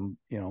support him,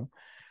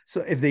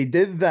 So if they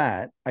did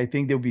that, I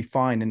think they'll be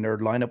fine and their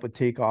lineup would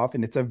take off.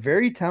 And it's a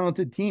very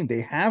talented team.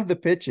 They have the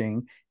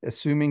pitching,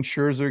 assuming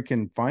Scherzer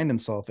can find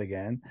himself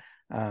again,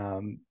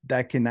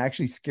 that can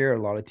actually scare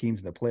a lot of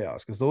teams in the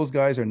playoffs, because those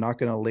guys are not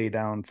going to lay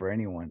down for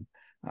anyone.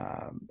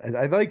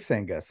 I like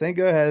Senga.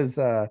 Senga has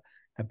a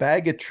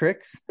bag of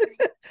tricks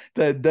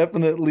that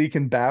definitely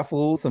can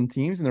baffle some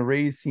teams, and the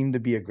Rays seem to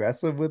be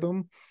aggressive with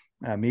him.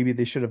 Maybe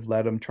they should have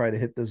let him try to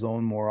hit the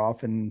zone more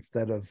often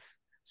instead of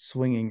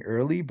swinging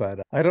early,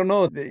 but I don't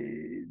know.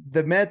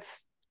 The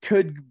Mets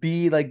could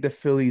be like the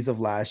Phillies of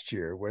last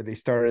year, where they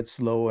started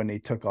slow and they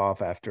took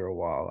off after a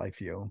while, I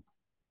feel.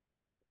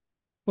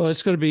 Well,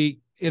 it's going to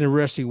be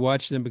interesting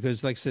watching them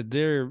because, like I said,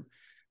 they're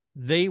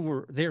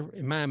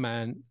in my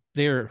mind,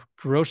 they're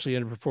grossly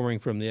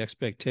underperforming from the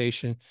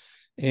expectation.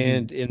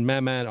 And in my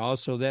mind,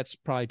 also, that's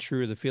probably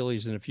true of the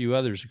Phillies and a few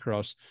others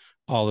across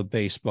all of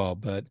baseball.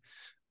 But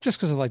just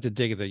because I like to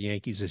dig at the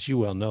Yankees, as you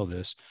well know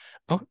this,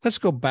 let's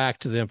go back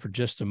to them for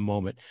just a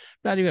moment.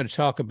 Not even going to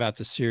talk about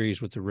the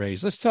series with the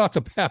Rays. Let's talk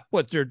about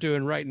what they're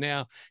doing right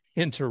now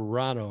in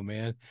Toronto,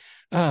 man.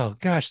 Oh,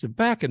 gosh, the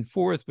back and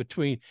forth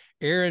between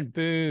Aaron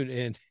Boone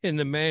and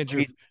the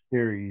manager.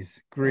 Great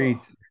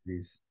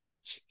series.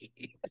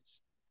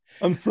 Geez.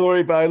 I'm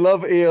sorry, but I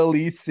love AL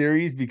East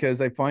series because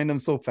I find them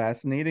so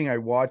fascinating. I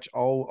watch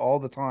all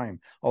the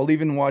time. I'll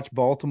even watch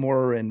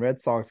Baltimore and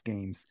Red Sox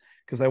games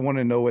because I want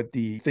to know what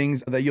the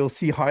things that you'll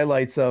see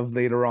highlights of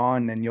later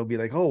on, and you'll be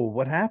like, "Oh,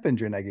 what happened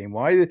during that game?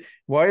 Why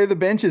are the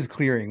benches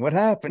clearing? What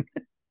happened?"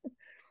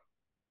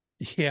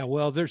 Yeah,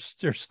 well,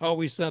 there's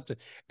always something.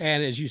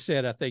 And as you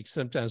said, I think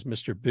sometimes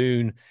Mr.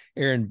 Boone,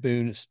 Aaron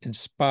Boone,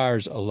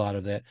 inspires a lot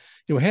of that.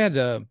 We had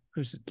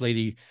who's the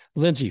lady,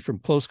 Lindsay from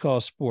Close Call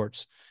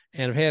Sports,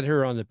 and I've had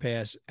her on the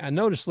past. I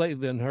noticed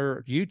lately on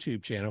her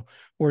YouTube channel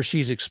where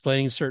she's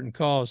explaining certain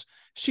calls,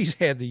 she's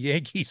had the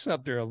Yankees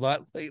up there a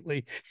lot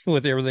lately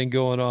with everything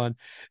going on.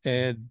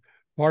 And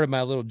part of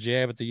my little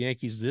jab at the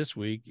Yankees this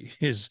week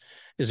is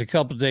a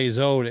couple of days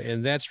old,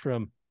 and that's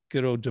from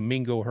good old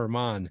Domingo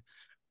Germain.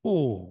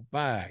 Oh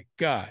my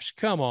gosh,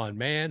 come on,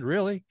 man,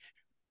 really?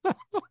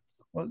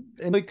 Well,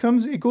 and it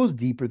goes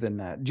deeper than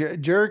that.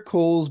 Jarrett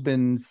Cole's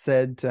been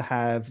said to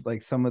have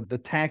like some of the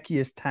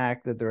tackiest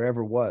tack that there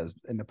ever was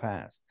in the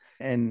past.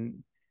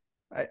 And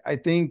I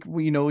think,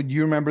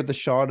 you remember the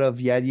shot of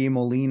Yadier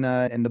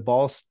Molina and the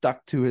ball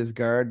stuck to his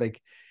guard.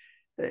 Like,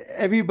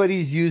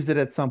 everybody's used it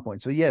at some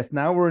point. So yes,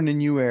 now we're in a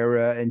new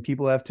era and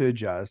people have to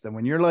adjust. And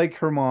when you're like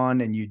Herman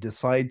and you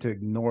decide to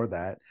ignore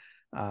that,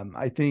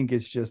 I think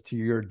it's just to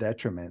your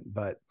detriment.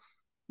 But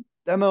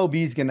MLB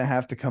is going to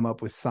have to come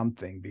up with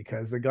something,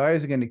 because the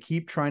guys are going to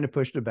keep trying to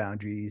push the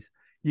boundaries.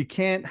 You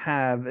can't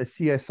have a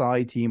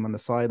CSI team on the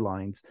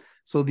sidelines.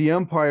 So the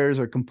umpires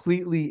are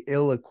completely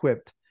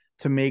ill-equipped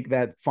to make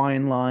that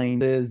fine line.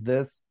 This is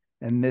this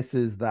and this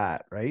is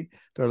that, right?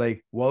 They're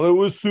like, well, it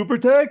was super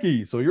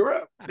tacky, so you're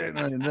out.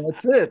 And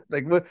that's it.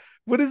 Like,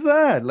 what is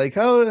that? Like,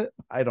 how?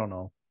 I don't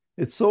know.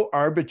 It's so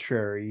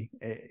arbitrary.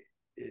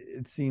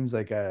 It seems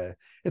like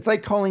it's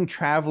like calling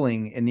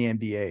traveling in the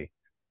NBA,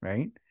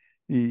 right?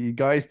 You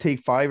guys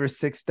take 5 or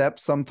 6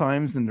 steps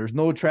sometimes and there's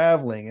no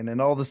traveling. And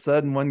then all of a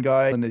sudden, one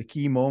guy in a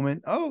key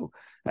moment, oh,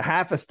 a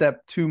half a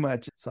step too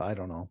much. So I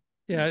don't know.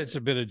 Yeah, it's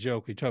a bit of a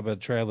joke. We talk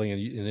about traveling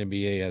in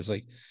NBA. I was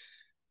like,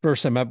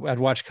 first time I'd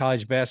watched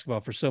college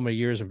basketball for so many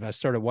years, and I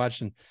started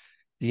watching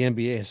the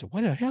NBA. I said,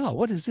 what the hell?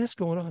 What is this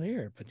going on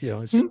here? But,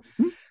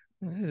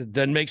 it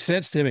doesn't make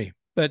sense to me.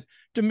 But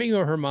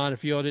Domingo Germain,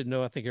 if you all didn't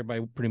know, I think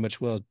everybody pretty much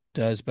well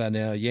does by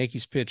now.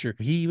 Yankees pitcher,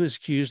 he was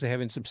accused of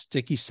having some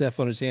sticky stuff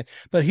on his hand.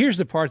 But here's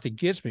the part that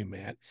gets me,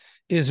 Matt,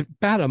 is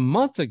about a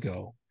month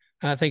ago,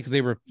 I think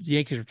the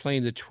Yankees were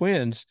playing the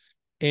Twins,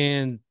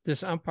 and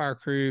this umpire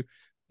crew,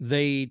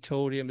 they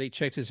told him, they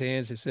checked his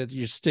hands. They said,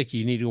 you're sticky.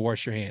 You need to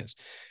wash your hands.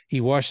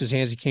 He washed his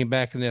hands. He came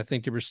back, and I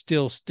think they were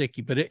still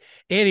sticky. But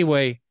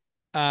anyway,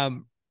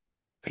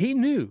 he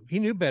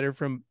knew better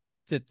from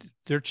that.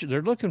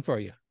 They're looking for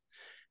you.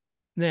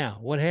 Now,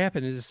 what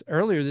happened is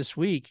earlier this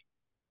week,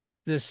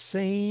 the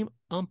same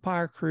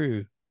umpire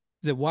crew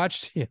that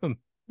watched him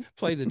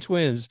play the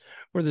Twins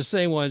were the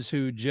same ones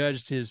who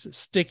judged his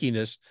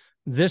stickiness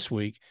this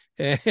week.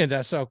 And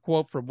I saw a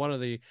quote from one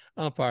of the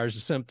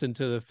umpires, something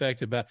to the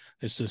effect about,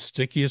 it's the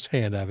stickiest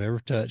hand I've ever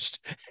touched.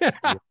 And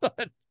I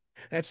thought,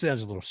 that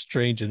sounds a little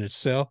strange in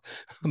itself,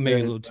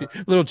 maybe a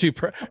little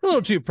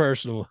too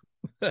personal.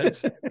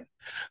 But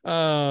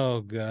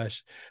oh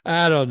gosh,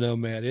 I don't know,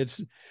 man.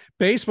 It's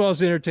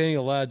baseball's entertaining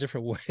a lot of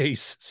different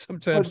ways.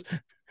 Sometimes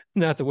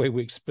not the way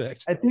we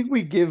expect. I think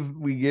we give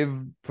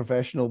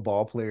professional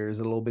ball players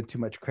a little bit too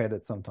much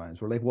credit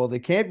sometimes. We're like, well, they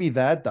can't be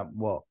that dumb.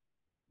 Well,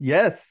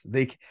 yes,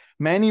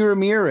 Manny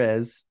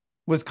Ramirez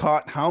was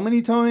caught how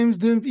many times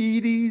doing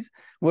PEDs?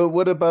 Well,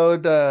 what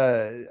about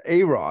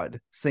A-Rod?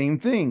 Same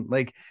thing.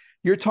 Like,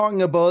 you're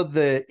talking about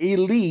the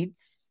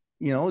elites,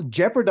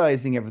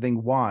 jeopardizing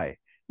everything. Why?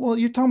 Well,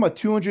 you're talking about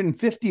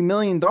 $250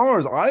 million.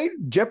 I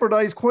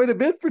jeopardize quite a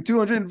bit for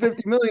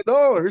 $250 million.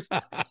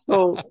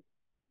 So,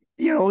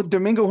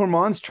 Domingo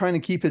Germán's trying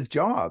to keep his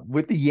job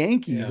with the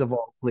Yankees of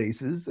all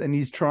places, and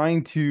he's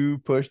trying to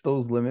push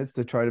those limits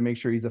to try to make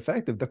sure he's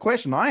effective. The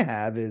question I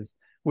have is,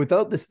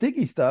 without the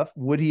sticky stuff,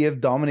 would he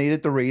have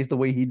dominated the Rays the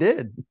way he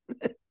did?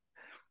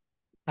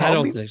 I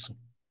don't think so.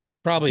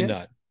 Probably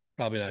not.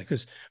 Probably not.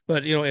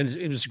 But and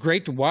it was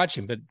great to watch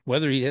him, but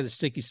whether he had the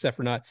sticky stuff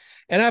or not,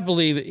 and I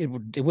believe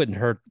it wouldn't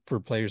hurt for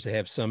players to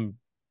have some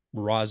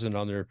rosin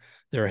on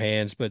their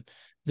hands, but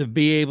to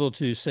be able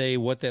to say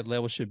what that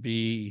level should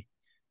be,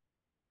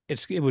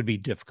 it would be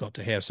difficult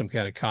to have some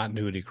kind of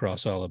continuity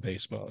across all of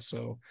baseball.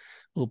 So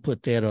we'll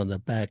put that on the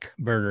back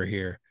burner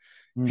here.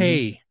 Mm-hmm.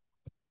 Hey,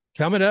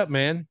 coming up,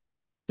 man.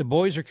 The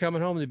boys are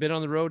coming home. They've been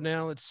on the road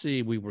now. Let's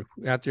see. We were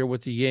out there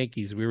with the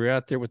Yankees. We were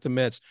out there with the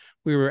Mets.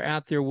 We were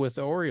out there with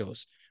the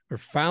Orioles. We're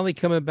finally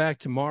coming back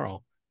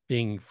tomorrow,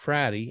 being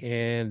Friday,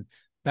 and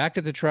back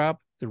at the Trop.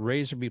 The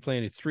Rays will be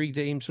playing 3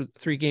 games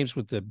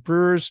with the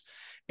Brewers,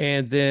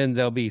 and then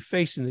they'll be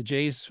facing the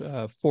Jays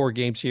 4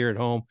 games here at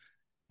home,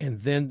 and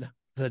then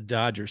the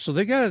Dodgers. So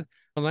they got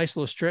a nice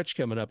little stretch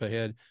coming up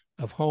ahead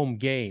of home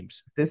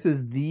games. This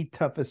is the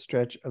toughest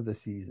stretch of the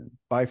season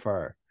by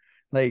far.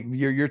 Like,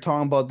 you're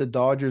talking about the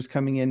Dodgers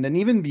coming in, and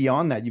even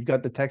beyond that, you've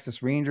got the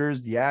Texas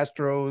Rangers, the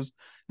Astros.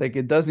 Like,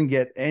 it doesn't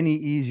get any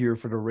easier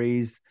for the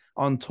Rays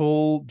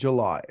until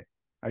July,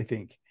 I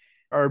think.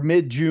 Or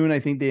mid-June,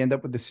 I think they end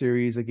up with the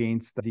series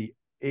against the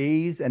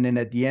A's, and then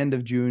at the end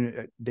of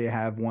June, they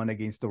have one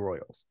against the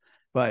Royals.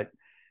 But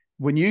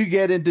when you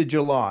get into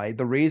July,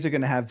 the Rays are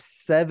going to have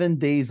 7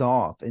 days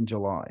off in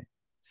July.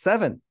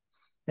 7.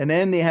 And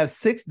then they have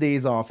 6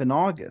 days off in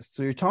August.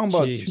 So you're talking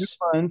about 2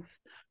 months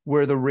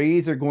where the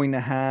Rays are going to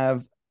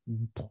have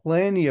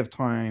plenty of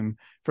time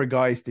for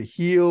guys to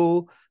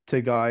heal, for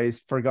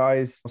guys,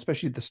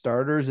 especially the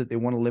starters, that they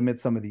want to limit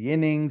some of the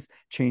innings,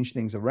 change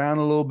things around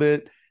a little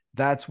bit.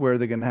 That's where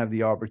they're going to have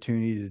the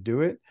opportunity to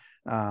do it.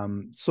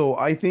 So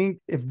I think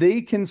if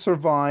they can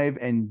survive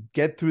and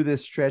get through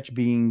this stretch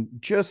being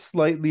just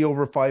slightly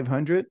over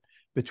 500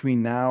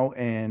 between now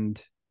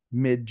and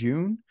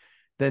mid-June,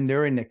 then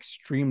they're in an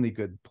extremely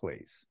good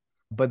place.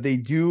 But they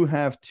do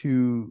have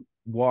to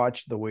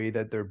watch the way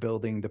that they're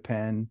building the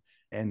pen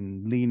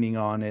and leaning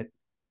on it,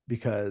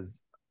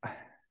 because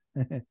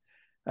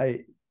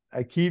I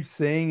keep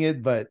saying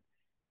it, but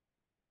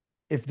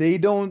if they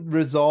don't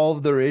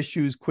resolve their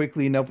issues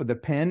quickly enough with the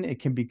pen,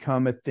 it can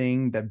become a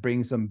thing that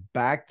brings them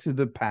back to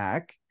the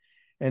pack.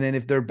 And then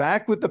if they're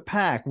back with the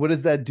pack, what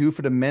does that do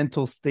for the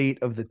mental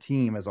state of the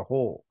team as a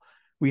whole?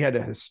 We had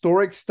a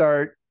historic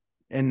start,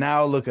 and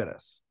now look at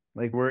us.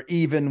 Like, we're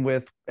even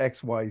with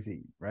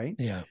XYZ, right?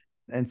 Yeah.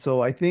 And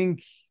so I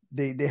think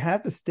they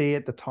have to stay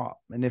at the top.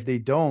 And if they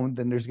don't,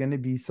 then there's going to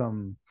be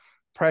some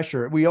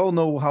pressure. We all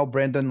know how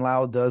Brendan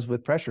Lau does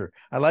with pressure.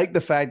 I like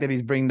the fact that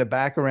he's bringing the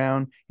back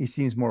around. He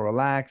seems more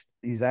relaxed.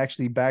 He's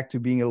actually back to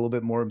being a little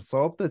bit more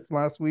himself this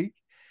last week.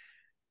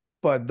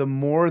 But the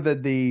more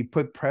that they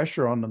put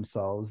pressure on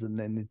themselves, and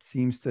then it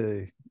seems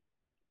to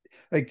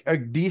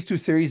these two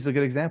series is a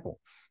good example.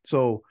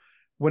 So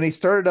when they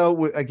started out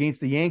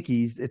against the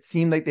Yankees, it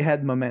seemed like they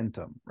had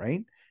momentum,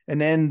 right? And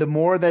then the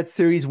more that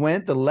series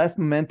went, the less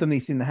momentum they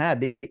seemed to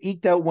have. They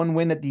eked out one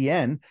win at the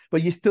end,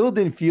 but you still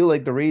didn't feel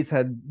like the Rays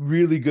had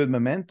really good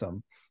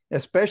momentum,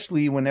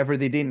 especially whenever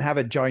they didn't have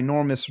a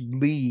ginormous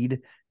lead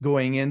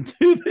going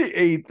into the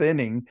eighth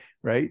inning,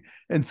 right?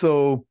 And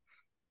so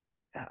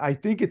I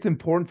think it's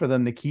important for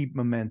them to keep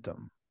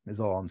momentum, is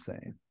all I'm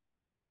saying.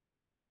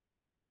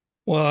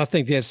 Well, I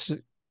think that's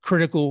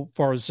critical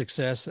for the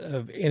success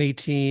of any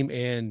team,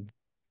 and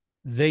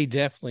they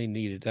definitely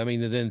need it. I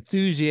mean, the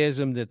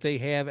enthusiasm that they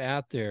have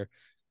out there,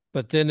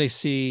 but then they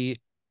see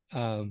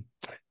um,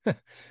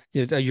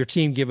 your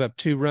team give up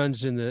 2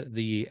 runs in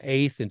the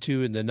eighth and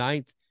 2 in the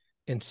ninth,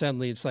 and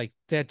suddenly it's like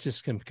that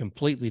just can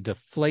completely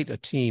deflate a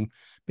team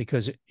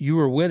because you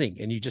were winning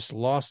and you just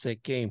lost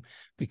that game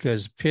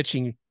because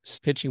pitching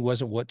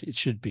wasn't what it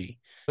should be.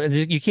 And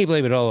you can't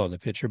blame it all on the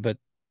pitcher, but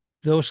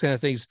those kind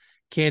of things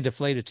can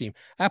deflate a team.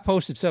 I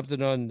posted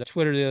something on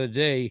Twitter the other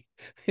day.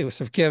 It was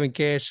from Kevin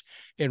Cash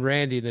and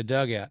Randy in the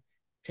dugout.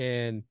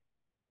 And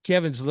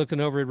Kevin's looking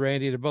over at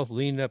Randy. They're both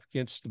leaning up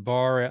against the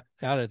bar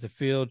out at the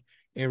field.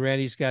 And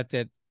Randy's got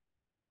that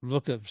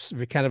look of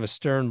kind of a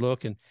stern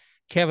look. And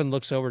Kevin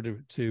looks over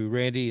to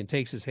Randy and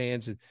takes his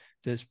hands and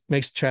just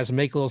tries to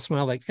make a little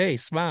smile, like, hey,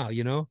 smile,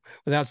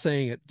 without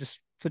saying it. Just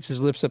puts his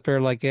lips up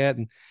there like that.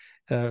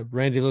 And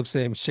Randy looks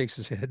at him and shakes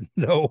his head.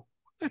 No.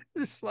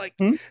 It's like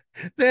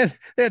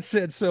that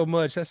said so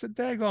much. I said,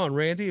 "Daggone,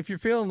 Randy, if you're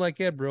feeling like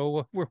that,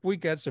 bro, we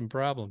got some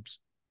problems."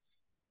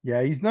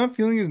 Yeah, he's not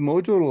feeling his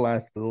mojo to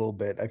last a little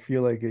bit. I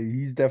feel like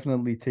he's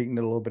definitely taking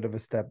a little bit of a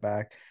step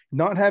back.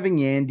 Not having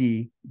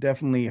Yandy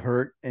definitely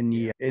hurt in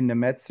the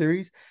Mets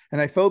series, and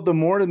I felt the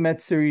more the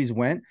Mets series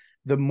went,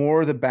 the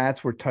more the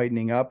bats were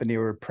tightening up and they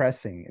were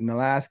pressing. In the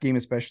last game,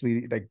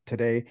 especially like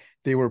today,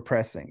 they were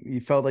pressing.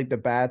 You felt like the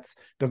bats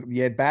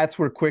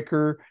were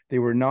quicker. They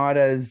were not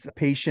as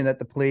patient at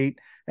the plate,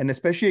 and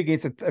especially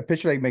against a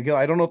pitcher like McGill,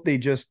 I don't know if they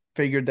just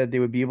figured that they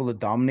would be able to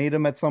dominate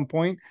him at some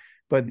point,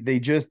 but they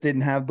just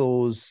didn't have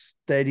those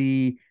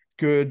steady,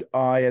 good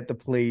eye at the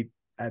plate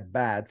at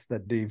bats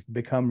that they've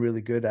become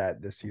really good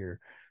at this year.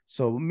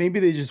 So maybe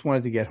they just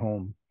wanted to get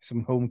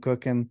some home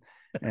cooking,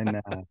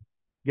 and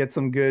get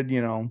some good,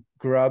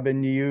 grub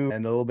in you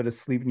and a little bit of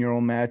sleep in your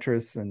own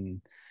mattress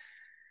and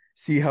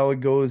see how it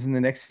goes in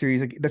the next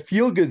series. The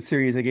feel-good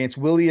series against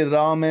Willie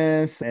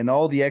Adames and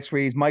all the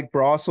X-Rays. Mike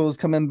Brosso's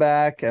coming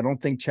back. I don't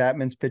think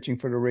Chapman's pitching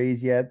for the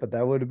Rays yet, but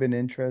that would have been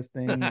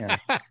interesting.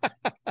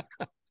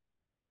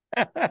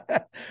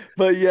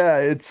 But yeah,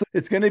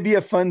 it's going to be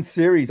a fun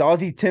series.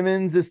 Ozzie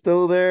Timmons is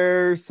still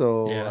there,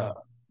 so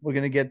we're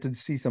going to get to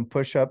see some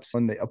push-ups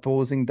on the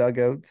opposing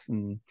dugouts,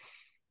 and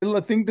I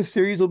think the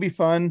series will be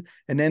fun.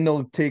 And then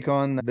they'll take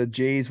on the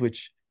Jays,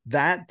 which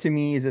that to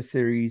me is a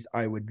series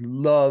I would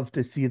love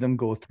to see them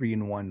go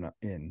 3-1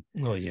 in.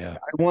 Oh yeah,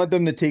 I want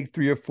them to take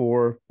 3 or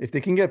 4. If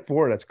they can get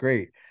 4, that's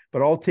great.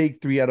 But I'll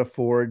take 3 out of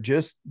 4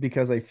 just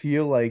because I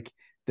feel like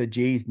the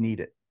Jays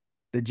need it.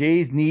 The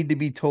Jays need to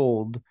be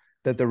told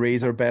that the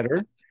Rays are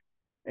better.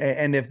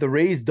 And if the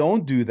Rays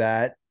don't do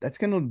that, that's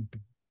going to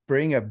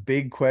bring a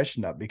big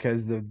question up,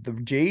 because the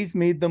Jays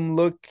made them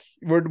look,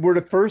 we're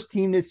the first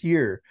team this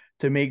year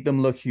to make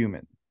them look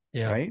human.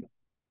 yeah. Right.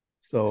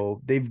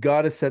 So they've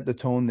got to set the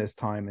tone this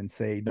time and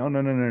say, no,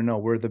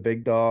 we're the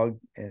big dog,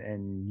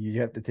 and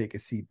you have to take a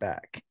seat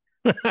back.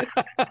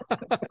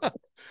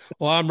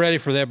 Well, I'm ready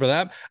for that,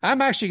 brother.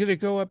 I'm actually going to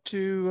go up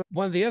to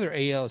one of the other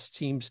ALS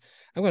teams.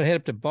 I'm going to head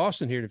up to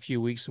Boston here in a few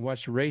weeks and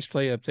watch the Rays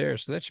play up there.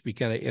 So that should be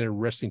kind of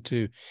interesting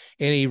too.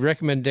 Any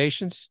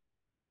recommendations?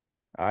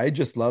 I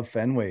just love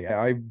Fenway.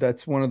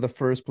 That's one of the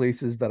first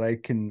places that I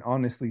can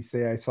honestly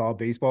say I saw a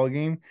baseball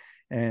game.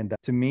 And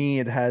to me,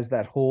 it has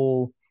that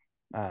whole,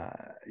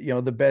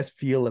 the best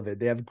feel of it.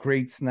 They have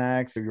great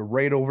snacks. You're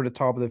right over the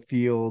top of the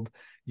field.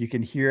 You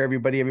can hear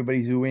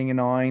everybody's oohing and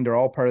ahhing. They're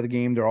all part of the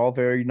game. They're all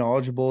very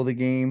knowledgeable of the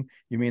game.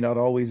 You may not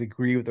always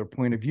agree with their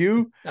point of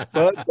view,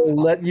 but they'll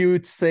let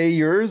you say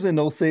yours and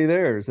they'll say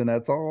theirs. And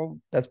that's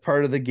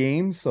part of the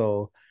game.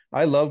 So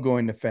I love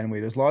going to Fenway.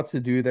 There's lots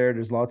to do there.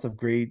 There's lots of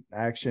great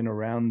action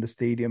around the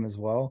stadium as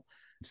well.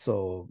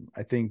 So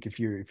I think if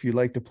you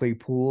like to play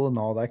pool and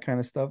all that kind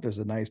of stuff, there's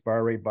a nice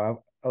bar right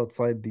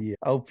outside the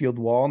outfield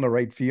wall in the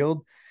right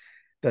field.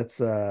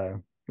 That's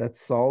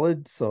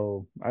solid.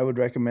 So I would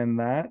recommend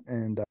that,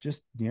 and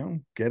just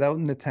get out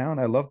in the town.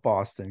 I love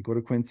Boston. Go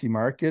to Quincy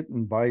Market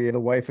and buy the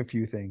wife a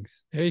few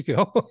things. There you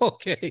go.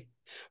 Okay.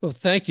 Well,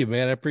 thank you,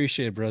 man. I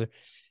appreciate it, brother.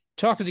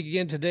 Talking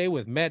again today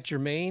with Matt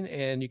Germain,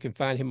 and you can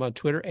find him on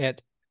Twitter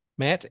at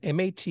Matt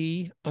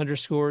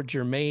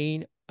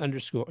MAT_Germain_.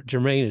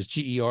 Germain is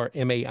GERMAIN _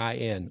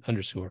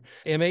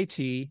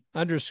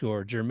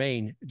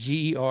 MAT_Germain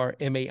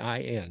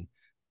GERMAIN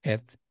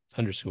at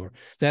underscore.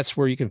 That's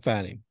where you can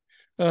find him.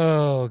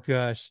 Oh,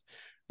 gosh.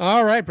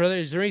 All right, brother.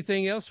 Is there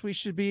anything else we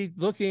should be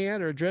looking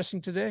at or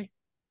addressing today?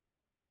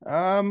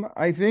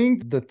 I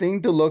think the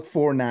thing to look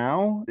for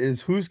now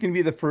is who's going to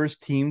be the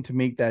first team to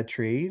make that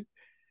trade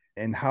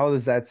and how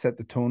does that set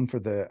the tone for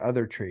the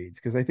other trades?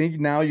 Because I think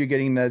now you're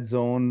getting that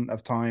zone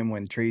of time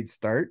when trades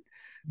start,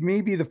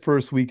 maybe the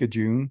first week of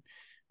June,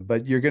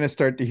 but you're going to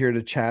start to hear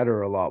the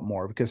chatter a lot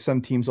more because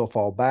some teams will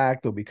fall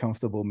back. They'll be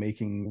comfortable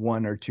making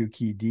one or two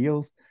key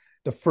deals.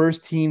 The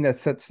first team that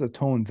sets the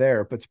tone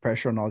there puts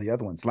pressure on all the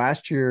other ones.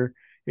 Last year,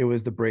 it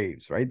was the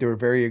Braves, right? They were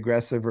very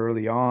aggressive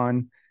early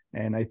on.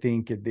 And I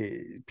think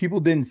people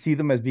didn't see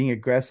them as being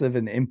aggressive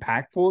and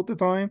impactful at the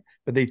time,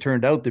 but they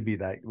turned out to be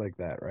that like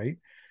that, right?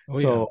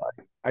 Oh, So yeah.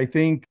 I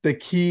think the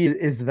key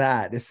is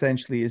that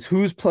essentially is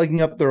who's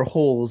plugging up their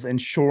holes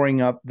and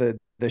shoring up the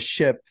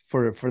ship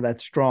for that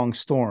strong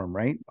storm,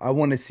 right? I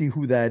want to see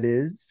who that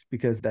is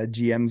because that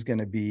GM's going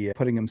to be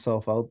putting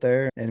himself out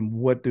there, and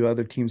what do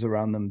other teams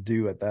around them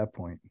do at that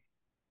point?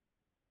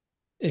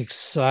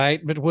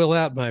 Excitement will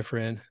out, my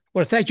friend. I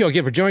want to thank you all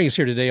again for joining us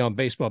here today on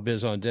Baseball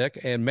Biz on Deck.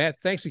 And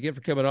Matt, thanks again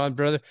for coming on,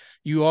 brother.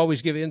 You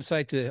always give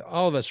insight to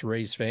all of us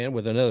Rays fan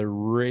with another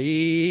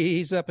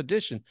Rays Up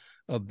edition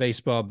of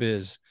Baseball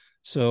Biz.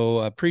 So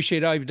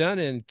appreciate all you've done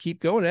and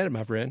keep going at it,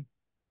 my friend.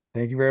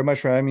 Thank you very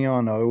much for having me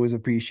on. I always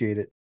appreciate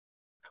it.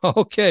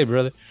 Okay,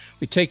 brother.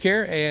 We take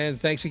care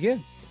and thanks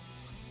again.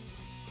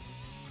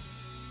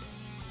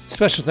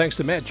 Special thanks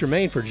to Matt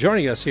Germain for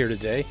joining us here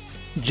today.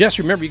 Just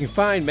remember, you can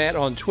find Matt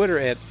on Twitter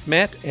at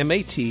Matt,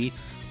 M-A-T,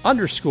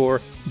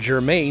 _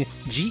 Germain,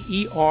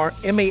 Germain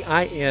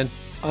 _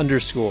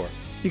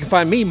 You can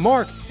find me,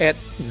 Mark, at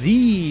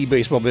The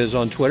Baseball Biz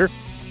on Twitter.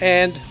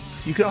 And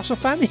you can also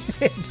find me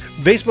at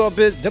Baseball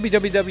Biz,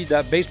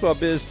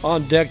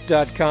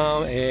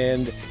 www.baseballbizondeck.com,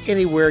 and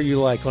anywhere you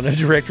like on the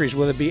directories,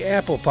 whether it be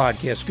Apple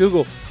Podcasts,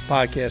 Google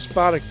Podcasts,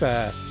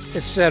 Spotify,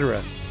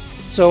 etc.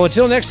 So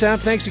until next time,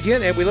 thanks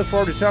again, and we look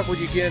forward to talking with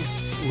you again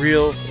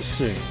real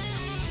soon.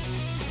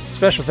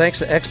 Special thanks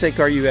to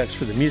XAKRUX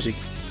for the music,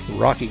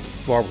 Rocking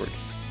Forward.